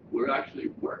would actually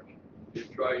work in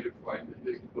trying to find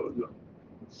the Higgs boson?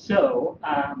 So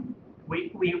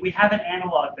we have an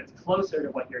analog that's closer to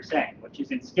what you're saying, which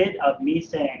is instead of me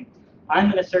saying,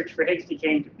 I'm going to search for Higgs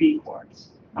decaying to B quarks,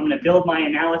 I'm going to build my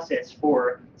analysis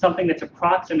for something that's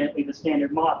approximately the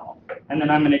standard model. And then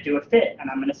I'm going to do a fit, and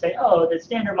I'm going to say, oh, the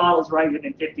standard model is right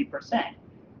within 50%.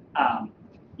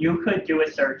 You could do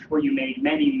a search where you made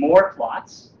many more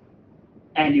plots,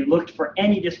 and you looked for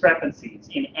any discrepancies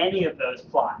in any of those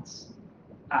plots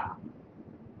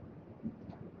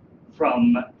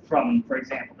from, for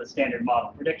example, the standard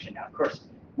model prediction. Now, of course,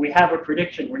 we have a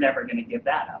prediction, we're never going to give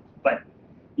that up. But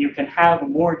you can have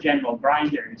more general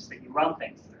grinders that you run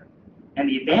things through. And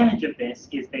the advantage of this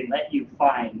is they let you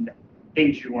find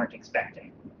things you weren't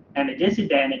expecting. And the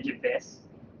disadvantage of this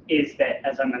is that,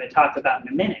 as I'm going to talk about in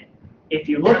a minute, if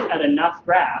you look at enough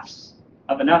graphs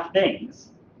of enough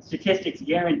things, statistics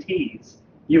guarantees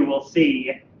you will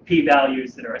see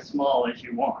p-values that are as small as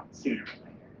you want sooner or later.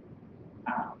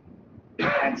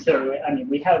 And so, I mean,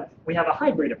 we have a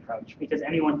hybrid approach because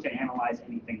anyone can analyze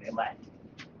anything they like.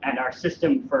 And our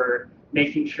system for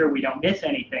making sure we don't miss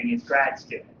anything is grad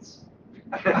students.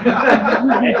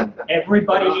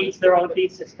 Everybody needs their own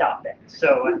thesis topic.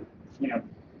 So, you know,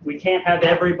 we can't have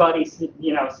everybody,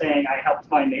 you know, saying I helped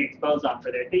find the Higgs boson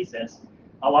for their thesis.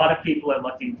 A lot of people are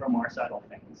looking for more subtle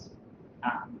things.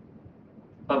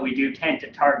 But we do tend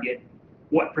to target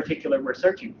what particular we're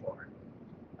searching for.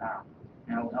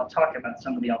 And I'll talk about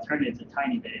some of the alternatives a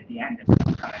tiny bit at the end of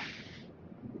the time.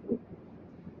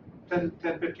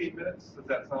 10, 15 minutes? Does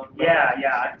that sound about Yeah, right?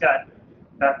 yeah, I've got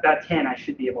about 10 I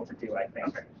should be able to do, I think.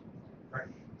 Okay.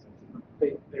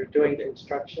 Right. They're doing the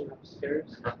instruction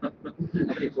upstairs.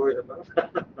 Before the vote.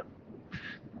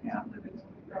 Yeah.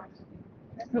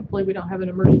 Hopefully we don't have an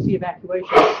emergency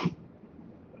evacuation.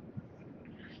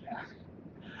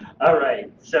 All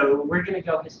right, so we're going to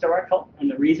go historical, and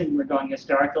the reason we're going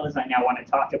historical is I now want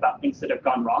to talk about things that have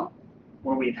gone wrong,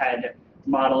 where we've had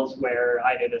models where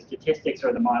either the statistics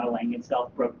or the modeling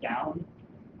itself broke down,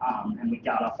 and we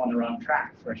got off on the wrong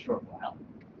track for a short while.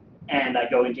 And I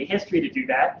go into history to do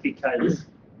that because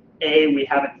A, we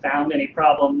haven't found any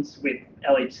problems with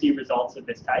LHC results of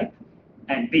this type,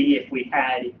 and B, if we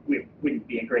had, it wouldn't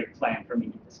be a great plan for me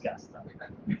to discuss them.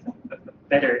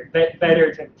 Better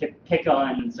to pick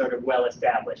on sort of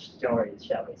well-established stories,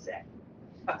 shall we say.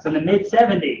 So in the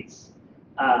mid-70s,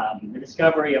 the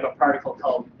discovery of a particle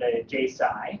called the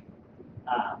J-psi,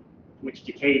 which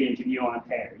decayed into muon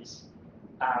pairs,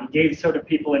 gave sort of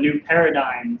people a new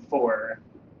paradigm for,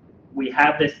 we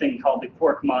have this thing called the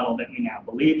quark model that we now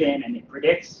believe in, and it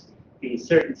predicts these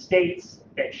certain states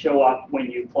that show up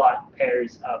when you plot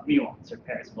pairs of muons or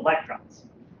pairs of electrons.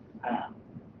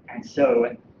 And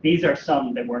so these are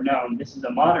some that were known. This is a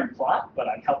modern plot, but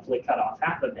I've helpfully cut off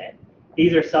half of it.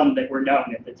 These are some that were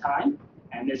known at the time,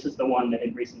 and this is the one that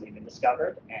had recently been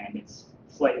discovered, and its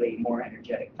slightly more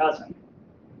energetic cousin.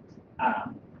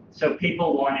 So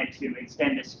people wanted to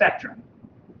extend the spectrum,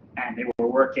 and they were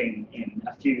working in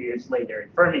a few years later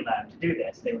at Fermilab to do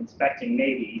this. They were inspecting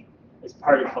maybe this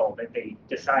particle that they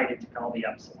decided to call the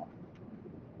upsilon.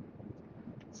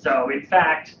 So in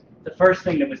fact, the first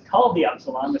thing that was called the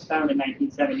upsilon was found in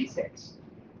 1976,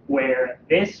 where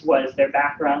this was their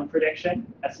background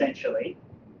prediction, essentially.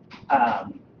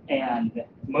 And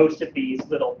most of these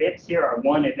little bits here are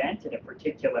one event at a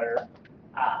particular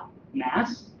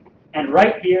mass. And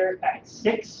right here at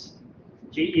 6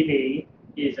 GeV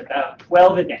is about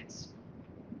 12 events.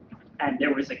 And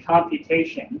there was a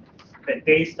computation that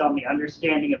based on the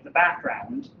understanding of the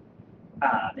background,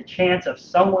 the chance of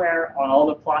somewhere on all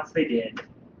the plots they did,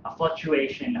 a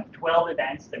fluctuation of 12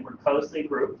 events that were closely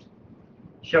grouped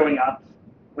showing up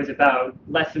was about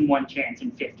less than 1 chance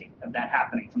in 50 of that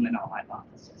happening from the null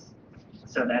hypothesis.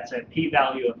 So that's a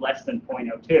p-value of less than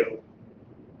 0.02.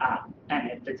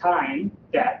 And at the time,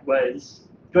 that was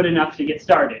good enough to get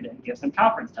started and give some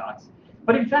conference talks.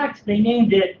 But in fact, they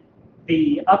named it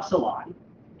the upsilon.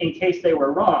 In case they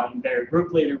were wrong, their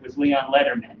group leader was Leon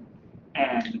Letterman,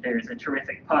 and there's a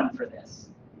terrific pun for this.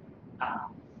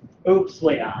 Oops,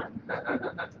 Leon.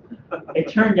 It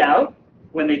turned out,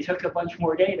 when they took a bunch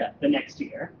more data the next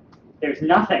year, there's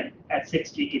nothing at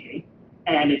 6 GeV,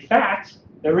 and in fact,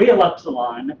 the real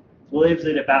upsilon lives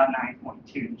at about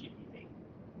 9.2 GeV.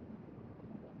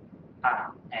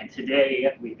 And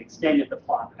today, we've extended the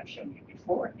plot I've shown you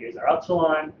before. Here's our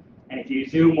upsilon, and if you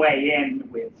zoom way in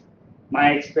with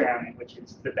my experiment, which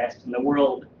is the best in the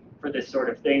world for this sort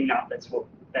of thing, not that's what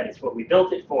that is what we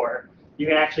built it for, you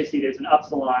can actually see there's an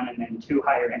upsilon and then two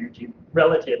higher energy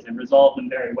relatives and resolve them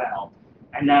very well.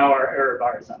 And now our error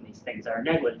bars on these things are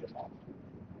negligible.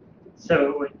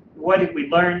 So what did we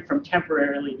learn from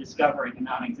temporarily discovering a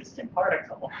non-existent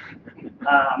particle?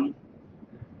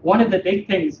 One of the big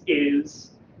things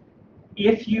is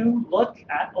if you look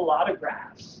at a lot of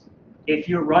graphs, if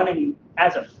you're running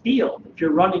as a field, if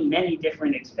you're running many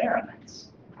different experiments,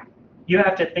 you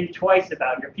have to think twice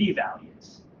about your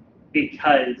p-values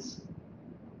because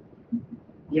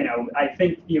I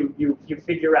think you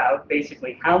figure out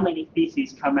basically how many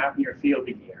species come out in your field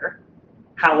a year,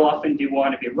 how often do you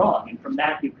want to be wrong, and from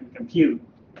that you can compute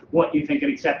what you think an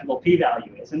acceptable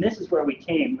p-value is. And this is where we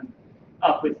came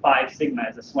up with 5 sigma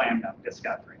as a slam dunk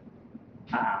discovery.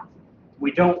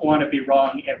 We don't want to be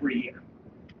wrong every year,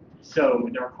 so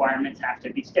the requirements have to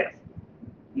be stiff.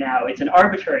 Now, it's an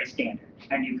arbitrary standard,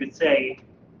 and you could say,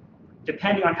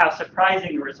 depending on how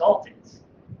surprising the result is,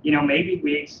 maybe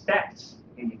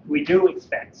we do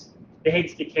expect the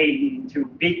Higgs decay into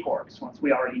big quarks once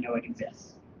we already know it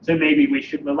exists. So maybe we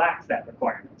should relax that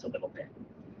requirement a little bit.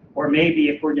 Or maybe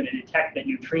if we're going to detect that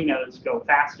neutrinos go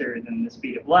faster than the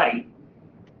speed of light,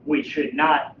 we should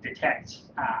not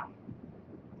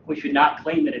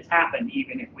claim that it's happened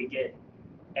even if we get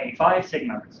a 5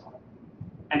 sigma result.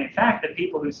 And in fact, the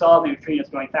people who saw the neutrinos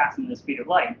going faster than the speed of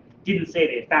light didn't say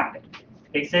they had found it.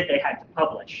 They said they had to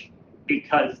publish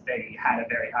because they had a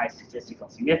very high statistical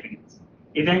significance.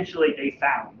 Eventually, they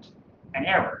found an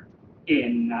error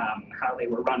in how they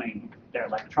were running their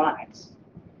electronics.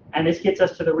 And this gets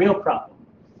us to the real problem.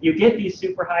 You get these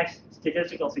super high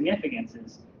statistical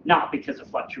significances not because of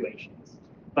fluctuations,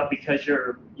 but because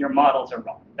your models are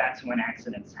wrong. That's when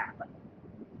accidents happen.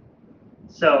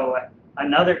 So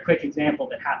another quick example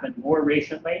that happened more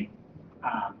recently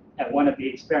at one of the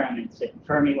experiments at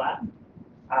Fermilab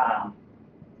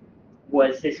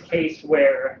was this case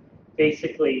where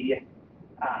basically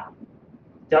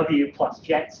W plus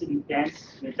jets in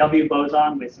dense, the W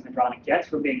boson with some hadronic jets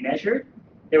were being measured.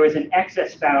 There was an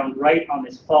excess found right on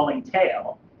this falling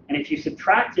tail, and if you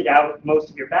subtracted out most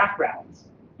of your backgrounds,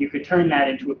 you could turn that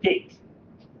into a peak.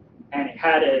 And it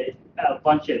had a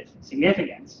bunch of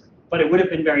significance, but it would have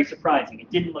been very surprising. It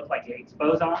didn't look like a Higgs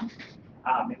boson.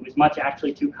 It was much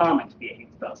actually too common to be a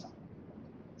Higgs boson.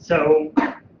 So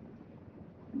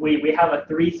we have a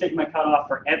 3 sigma cutoff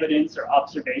for evidence or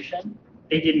observation.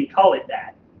 They didn't call it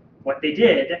that. What they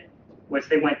did was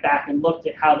they went back and looked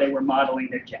at how they were modeling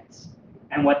their jets.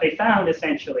 And what they found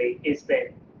essentially is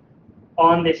that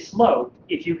on this slope,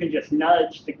 if you can just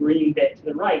nudge the green bit to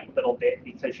the right a little bit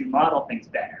because you model things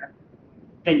better,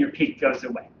 then your peak goes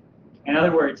away. In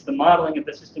other words, the modeling of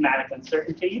the systematic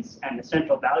uncertainties and the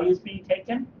central values being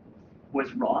taken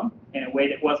was wrong in a way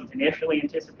that wasn't initially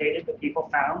anticipated, but people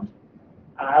found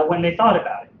when they thought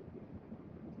about it.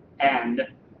 And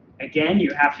again,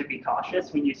 you have to be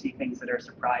cautious when you see things that are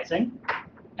surprising,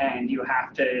 and you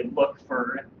have to look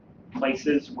for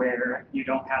places where you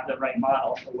don't have the right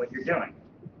model for what you're doing.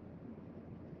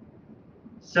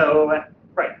 So,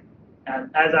 right,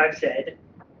 as I've said,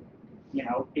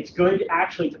 it's good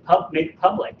actually to make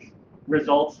public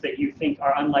results that you think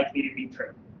are unlikely to be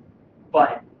true.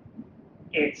 But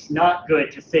it's not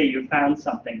good to say you found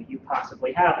something that you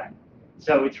possibly haven't.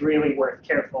 So it's really worth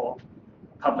careful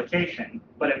publication,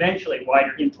 but eventually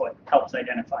wider input helps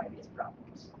identify these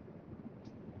problems.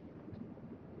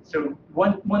 So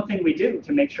one thing we do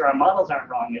to make sure our models aren't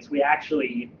wrong is we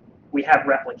have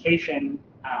replication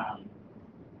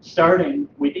starting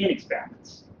within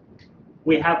experiments.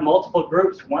 We have multiple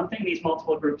groups. One thing these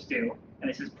multiple groups do, and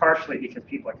this is partially because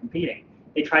people are competing,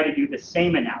 they try to do the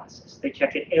same analysis. They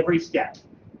check it every step.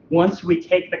 Once we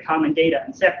take the common data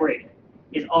and separate it,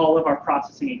 is all of our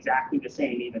processing exactly the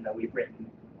same even though we've written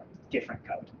different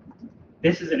code?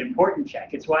 This is an important check.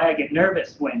 It's why I get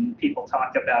nervous when people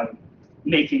talk about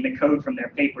making the code from their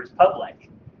papers public.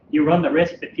 You run the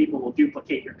risk that people will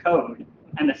duplicate your code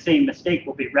and the same mistake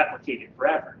will be replicated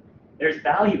forever. There's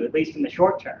value, at least in the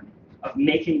short term, of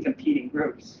making competing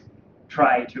groups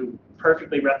try to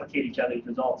perfectly replicate each other's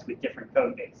results with different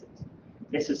code bases.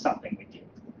 This is something we do.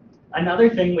 Another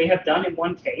thing we have done in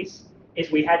one case is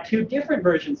we had 2 different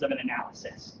versions of an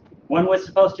analysis. One was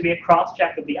supposed to be a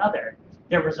cross-check of the other.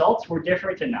 Their results were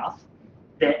different enough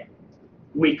that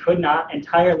we could not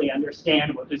entirely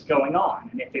understand what was going on,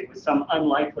 and if it was some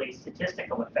unlikely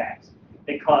statistical effect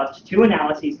that caused 2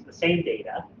 analyses of the same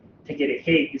data to get a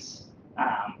Higgs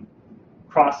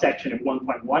cross-section of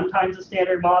 1.1 times the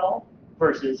standard model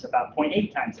versus about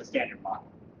 0.8 times the standard model.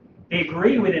 They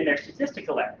agree within their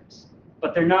statistical errors,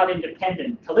 but they're not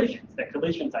independent collisions. They're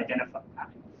collisions identified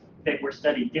that were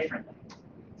studied differently.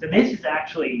 So this is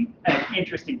actually an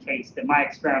interesting case that my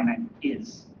experiment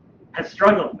has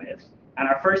struggled with. And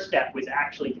our first step was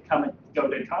actually to go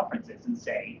to conferences and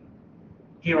say,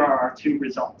 here are our two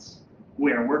results.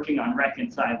 We're working on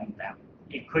reconciling them.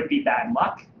 It could be bad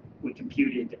luck. We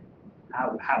computed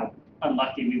how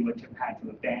unlucky we would have had to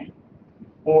have been.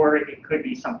 Or it could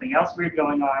be something else weird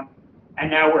going on.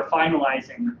 And now we're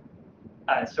finalizing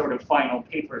a sort of final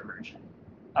paper version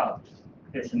of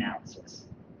this analysis.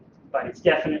 But it's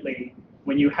definitely,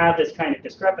 when you have this kind of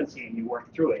discrepancy and you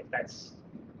work through it,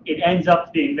 it ends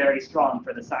up being very strong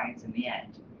for the science in the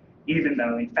end. Even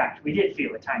though, in fact, we did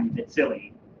feel a tiny bit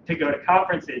silly to go to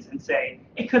conferences and say,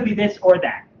 it could be this or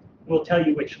that. We'll tell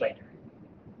you which later.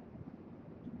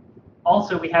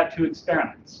 Also, we have two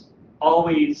experiments.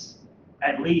 Always,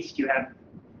 at least you have,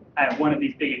 at one of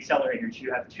these big accelerators,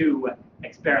 you have two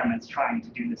experiments trying to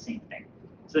do the same thing.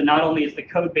 So not only is the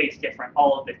code base different,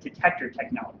 all of the detector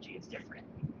technology is different.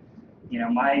 You know,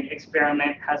 my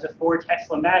experiment has a 4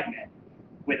 Tesla magnet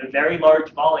with a very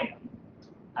large volume.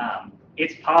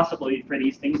 It's possible for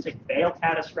these things to fail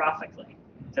catastrophically.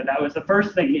 So that was the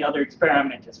first thing the other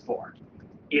experiment is for,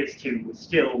 is to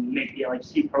still make the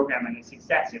LHC programming a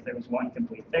success if there was one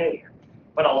complete failure.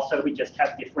 But also we just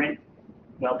have different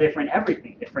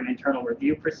everything, different internal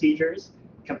review procedures,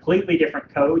 completely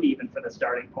different code even for the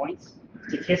starting points,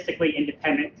 statistically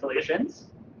independent collisions.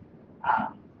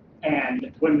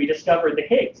 And when we discovered the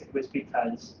Higgs, it was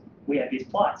because we had these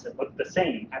plots that looked the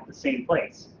same at the same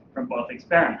place from both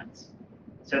experiments.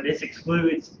 So this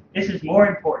is more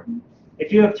important.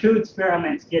 If you have two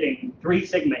experiments getting 3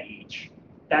 sigma each,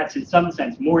 that's in some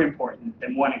sense more important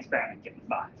than one experiment getting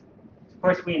 5. Of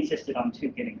course, we insisted on 2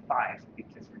 getting 5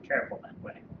 because we're careful that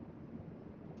way.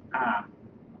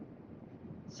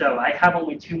 So I have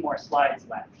only 2 more slides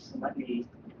left, so let me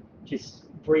just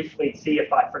briefly see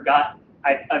if I forgot.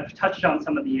 I've touched on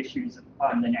some of the issues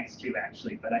on the next 2,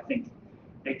 actually, but I think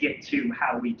they get to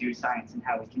how we do science and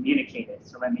how we communicate it,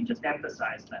 so let me just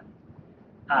emphasize them.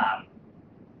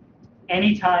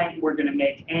 Anytime we're going to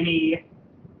make any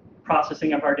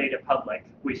processing of our data public,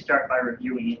 we start by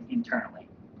reviewing it internally,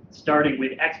 starting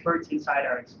with experts inside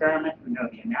our experiment who know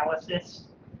the analysis,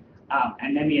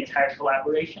 and then the entire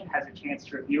collaboration has a chance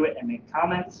to review it and make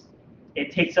comments.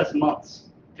 It takes us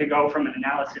months to go from an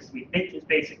analysis we think is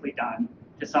basically done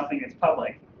to something that's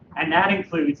public, and that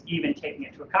includes even taking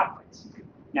it to a conference.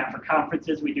 Now, for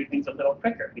conferences, we do things a little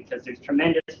quicker because there's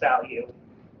tremendous value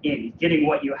in getting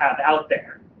what you have out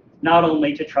there, not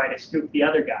only to try to scoop the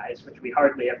other guys, which we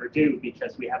hardly ever do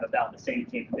because we have about the same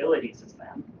capabilities as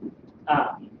them,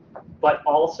 but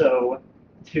also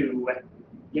to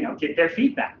get their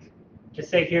feedback, to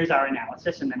say, here's our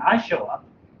analysis, and then I show up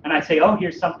and I say, oh,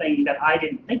 here's something that I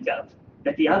didn't think of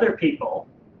that the other people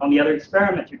on the other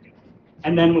experiment are doing.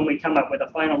 And then when we come up with a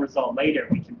final result later,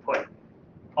 we can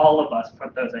all of us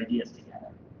put those ideas together.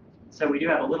 So we do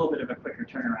have a little bit of a quicker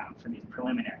turnaround for these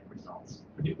preliminary results.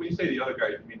 When you say the other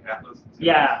guys, you mean Atlas? And CMS?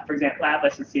 Yeah, for example,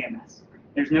 Atlas and CMS.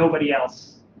 There's nobody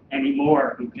else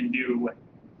anymore who can do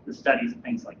the studies of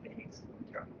things like the Higgs.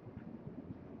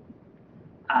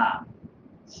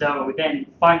 So then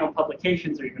final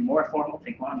publications are even more formal,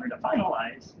 take longer to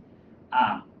finalize.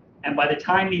 And by the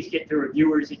time these get to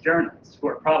reviewers and journalists, who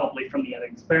are probably from the other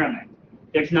experiment,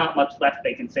 there's not much left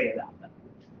they can say about them.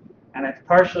 And that's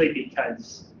partially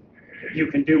because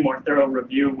you can do more thorough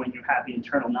review when you have the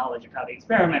internal knowledge of how the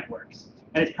experiment works.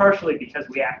 And it's partially because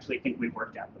we actually think we've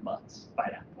worked out the bugs by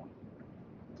that point.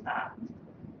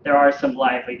 There are some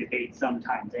lively debates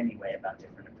sometimes anyway about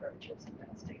different approaches at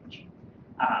that stage.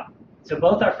 So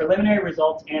both our preliminary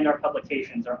results and our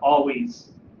publications are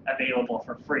always available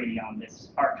for free on this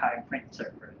archive print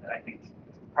server that I think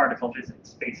particle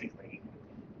physics basically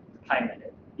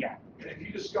piloted. Yeah. And if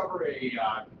you discover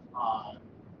a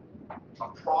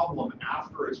problem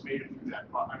after it's made it through that,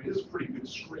 I mean, this is a pretty good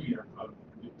screen of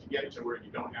to get to where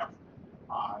you don't have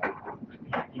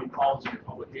problems in your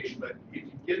publication. But if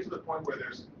you get to the point where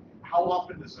how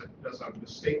often does a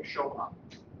mistake show up?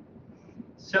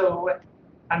 So,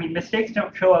 I mean, mistakes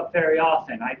don't show up very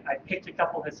often. I picked a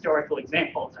couple historical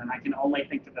examples, and I can only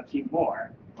think of a few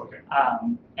more. Okay.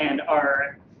 And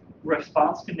our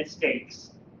response to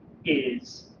mistakes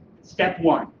is step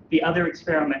 1. The other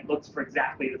experiment looks for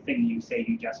exactly the thing you say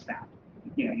you just found.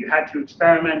 You had 2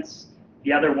 experiments.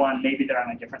 The other one, maybe they're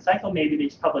on a different cycle. Maybe they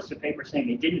just published a paper saying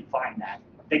they didn't find that.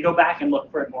 They go back and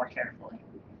look for it more carefully.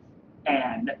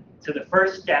 And so the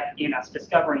first step in us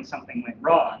discovering something went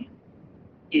wrong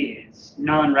is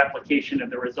non-replication of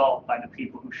the result by the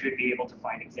people who should be able to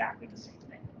find exactly the same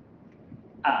thing.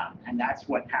 And that's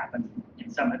what happened in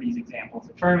some of these examples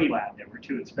at Fermilab. There were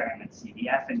 2 experiments,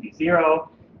 CDF and B0.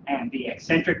 And the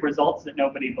eccentric results that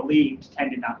nobody believed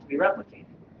tended not to be replicated.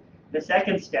 The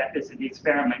second step is that the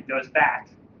experiment goes back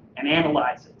and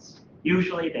analyzes.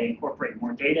 Usually they incorporate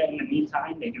more data in the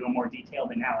meantime, they do a more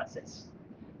detailed analysis.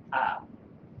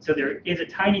 So there is a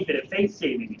tiny bit of face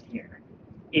saving in here,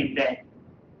 in that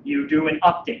you do an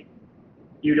update.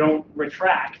 You don't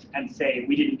retract and say,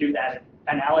 we didn't do that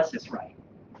analysis right.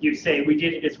 You say, we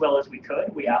did it as well as we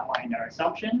could, we outlined our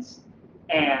assumptions,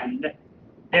 and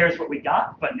there's what we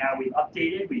got, but now we've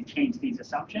updated, we've changed these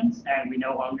assumptions, and we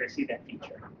no longer see that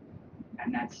feature.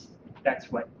 And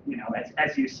that's what, you know,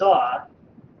 as you saw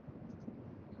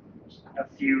a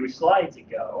few slides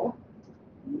ago,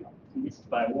 missed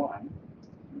by one,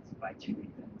 missed by two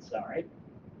even, sorry.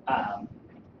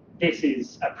 This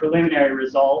is a preliminary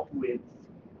result with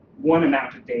one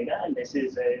amount of data, and this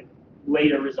is a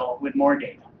later result with more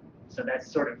data. So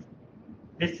that's sort of,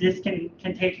 this can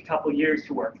take a couple years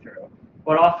to work through.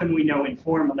 But often we know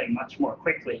informally much more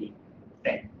quickly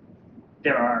that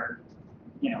there are,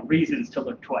 you know, reasons to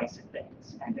look twice at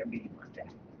things, and they're being looked at.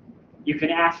 You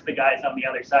can ask the guys on the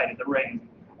other side of the ring,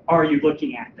 are you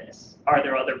looking at this? Are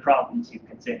there other problems you've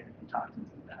considered? And talk to them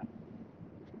about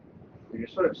it. Your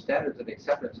sort of standards of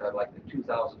acceptance are like the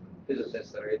 2,000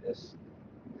 physicists that are in this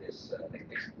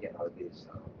you know, these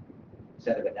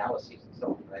set of analyses and so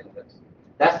on, right?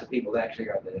 That's the people that actually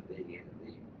are the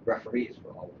referees for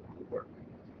all of the work.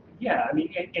 Yeah, I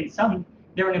mean, in some,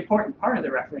 they're an important part of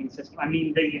the refereeing system. I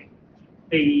mean,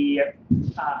 the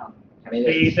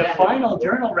final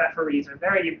journal referees are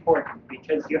very important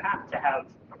because you have to have,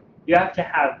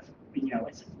 you know,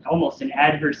 it's almost an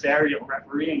adversarial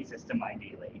refereeing system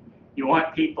ideally. You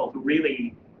want people who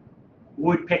really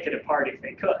would pick it apart if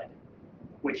they could,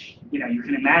 which, you know, you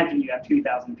can imagine you have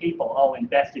 2,000 people all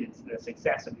invested in the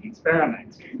success of the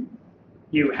experiment.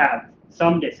 You have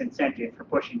some disincentive for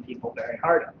pushing people very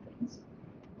hard on things.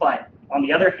 But on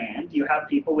the other hand, you have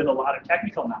people with a lot of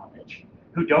technical knowledge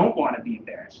who don't want to be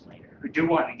embarrassed later, who do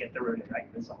want to get the right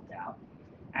result out.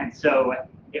 And so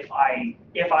if I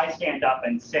stand up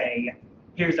and say,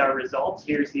 here's our results,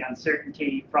 here's the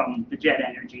uncertainty from the jet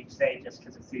energy, say, just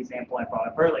because it's the example I brought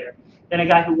up earlier, then a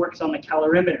guy who works on the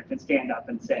calorimeter can stand up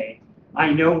and say, I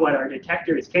know what our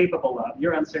detector is capable of,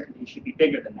 your uncertainty should be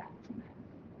bigger than that.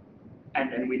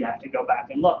 And then we'd have to go back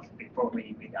and look before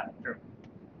we got it through.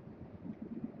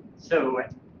 So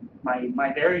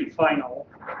my very final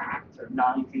sort of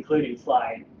non-concluding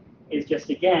slide is just,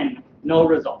 again, null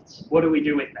results. What do we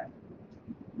do with them?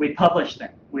 We publish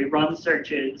them. We run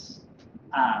searches.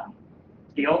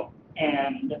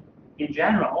 And in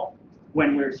general,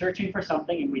 when we're searching for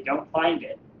something and we don't find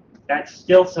it, that's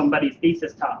still somebody's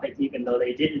thesis topic, even though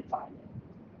they didn't find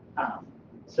it.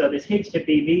 So this Higgs to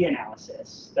BV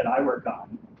analysis that I work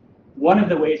on, one of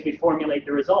the ways we formulate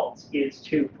the results is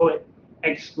to put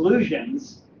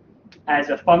exclusions as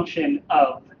a function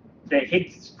of the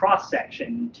Higgs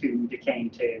cross-section to decaying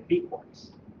to V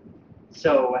quarks.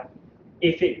 So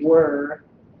if it were,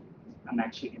 I'm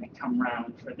actually going to come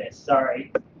around for this,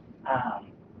 sorry.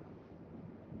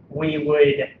 We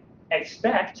would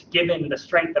expect, given the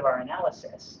strength of our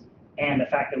analysis and the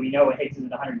fact that we know Higgs is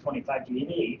at 125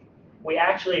 GeV, we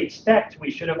actually expect we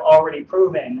should have already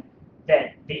proven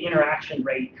that the interaction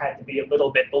rate had to be a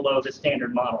little bit below the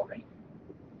standard model rate.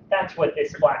 That's what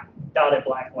this dotted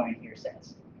black line here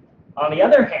says. On the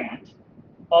other hand,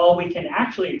 all we can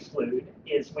actually exclude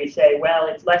is we say, well,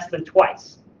 it's less than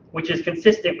twice, which is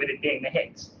consistent with it being the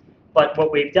Higgs. But what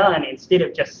we've done, instead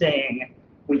of just saying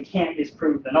we can't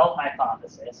disprove the null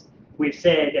hypothesis, we've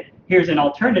said, here's an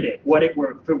alternative. What if it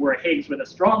were a Higgs with a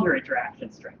stronger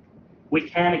interaction strength? We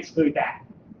can exclude that.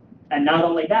 And not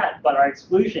only that, but our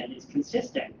exclusion is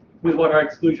consistent with what our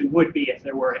exclusion would be if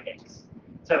there were a Higgs.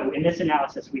 So in this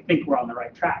analysis, we think we're on the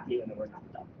right track, even though we're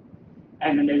not done.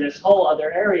 And then there's this whole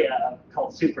other area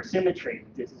called supersymmetry.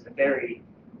 This is a very,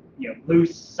 you know,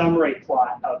 loose summary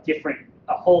plot of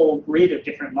a whole grid of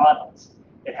different models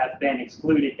that have been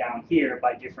excluded down here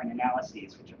by different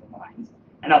analyses, which are the lines,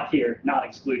 and up here, not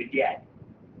excluded yet.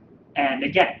 And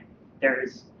again, there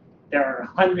are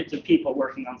hundreds of people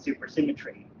working on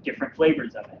supersymmetry, different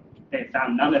flavors of it. They've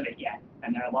found none of it yet,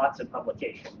 and there are lots of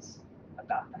publications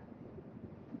about that.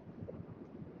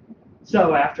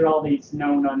 So after all these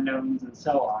known unknowns and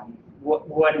so on,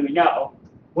 what do we know?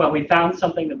 Well, we found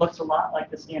something that looks a lot like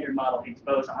the standard model Higgs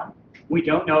boson. We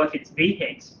don't know if it's the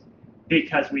Higgs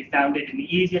because we found it in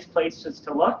the easiest places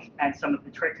to look, and some of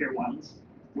the trickier ones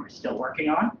we're still working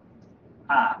on.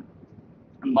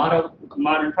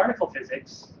 Modern particle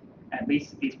physics, at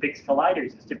least these big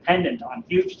colliders, is dependent on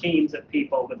huge teams of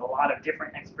people with a lot of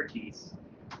different expertise,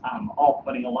 all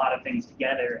putting a lot of things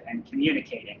together and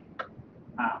communicating.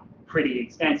 pretty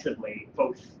extensively,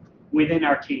 both within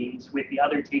our teams, with the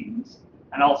other teams,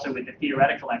 and also with the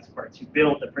theoretical experts who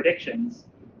build the predictions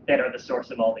that are the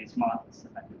source of all these models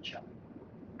that I've been showing.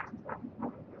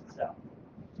 So,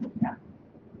 yeah.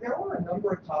 There are a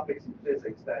number of topics in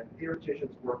physics that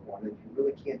theoreticians work on that you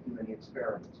really can't do any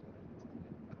experiments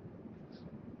with.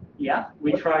 Yeah,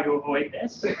 we try to avoid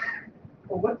this.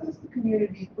 Well, what does the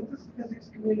physics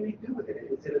community do with it?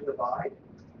 Is it a divide?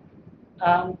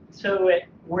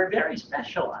 We're very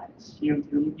specialized. You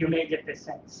may get this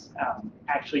sense,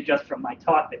 actually, just from my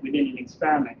talk, that within an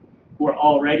experiment, we're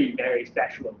already very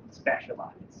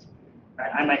specialized.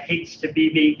 Right? I'm a Higgs to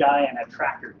BB guy and a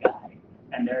tracker guy,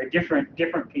 and there are different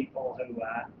people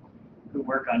who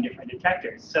work on different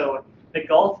detectors. So the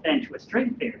gulf then to a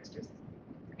string theorist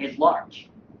is large.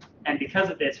 And because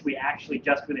of this, we actually,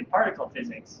 just within particle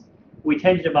physics, we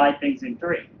tend to divide things in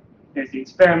three. There's the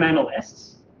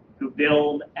experimentalists, who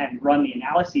build and run the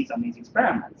analyses on these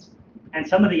experiments. And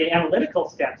some of the analytical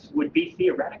steps would be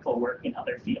theoretical work in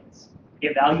other fields.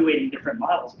 Evaluating different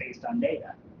models based on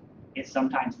data is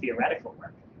sometimes theoretical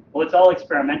work. Well, it's all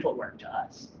experimental work to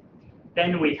us.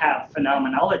 Then we have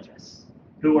phenomenologists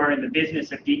who are in the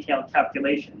business of detailed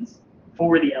calculations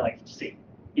for the LHC.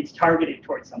 It's targeted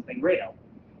towards something real.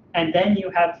 And then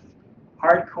you have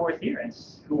hardcore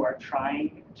theorists who are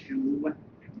trying to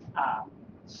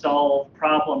solve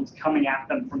problems coming at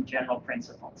them from general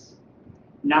principles.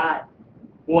 Not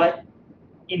what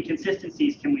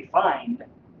inconsistencies can we find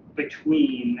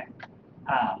between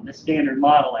the standard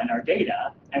model and our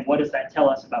data, and what does that tell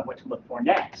us about what to look for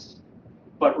next,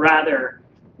 but rather,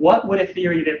 what would a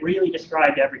theory that really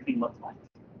described everything look like?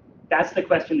 That's the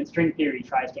question that string theory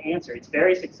tries to answer. It's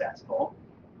very successful,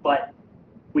 but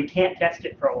we can't test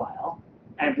it for a while.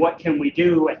 And what can we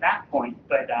do at that point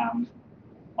but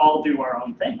all do our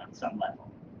own thing on some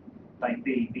level? Like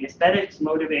the aesthetics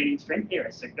motivating string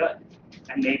theorists are good,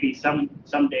 and maybe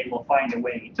someday we'll find a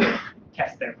way to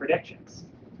test their predictions.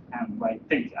 I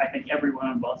think everyone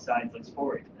on both sides looks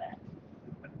forward to that.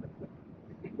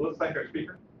 Well, let's thank our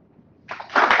speaker.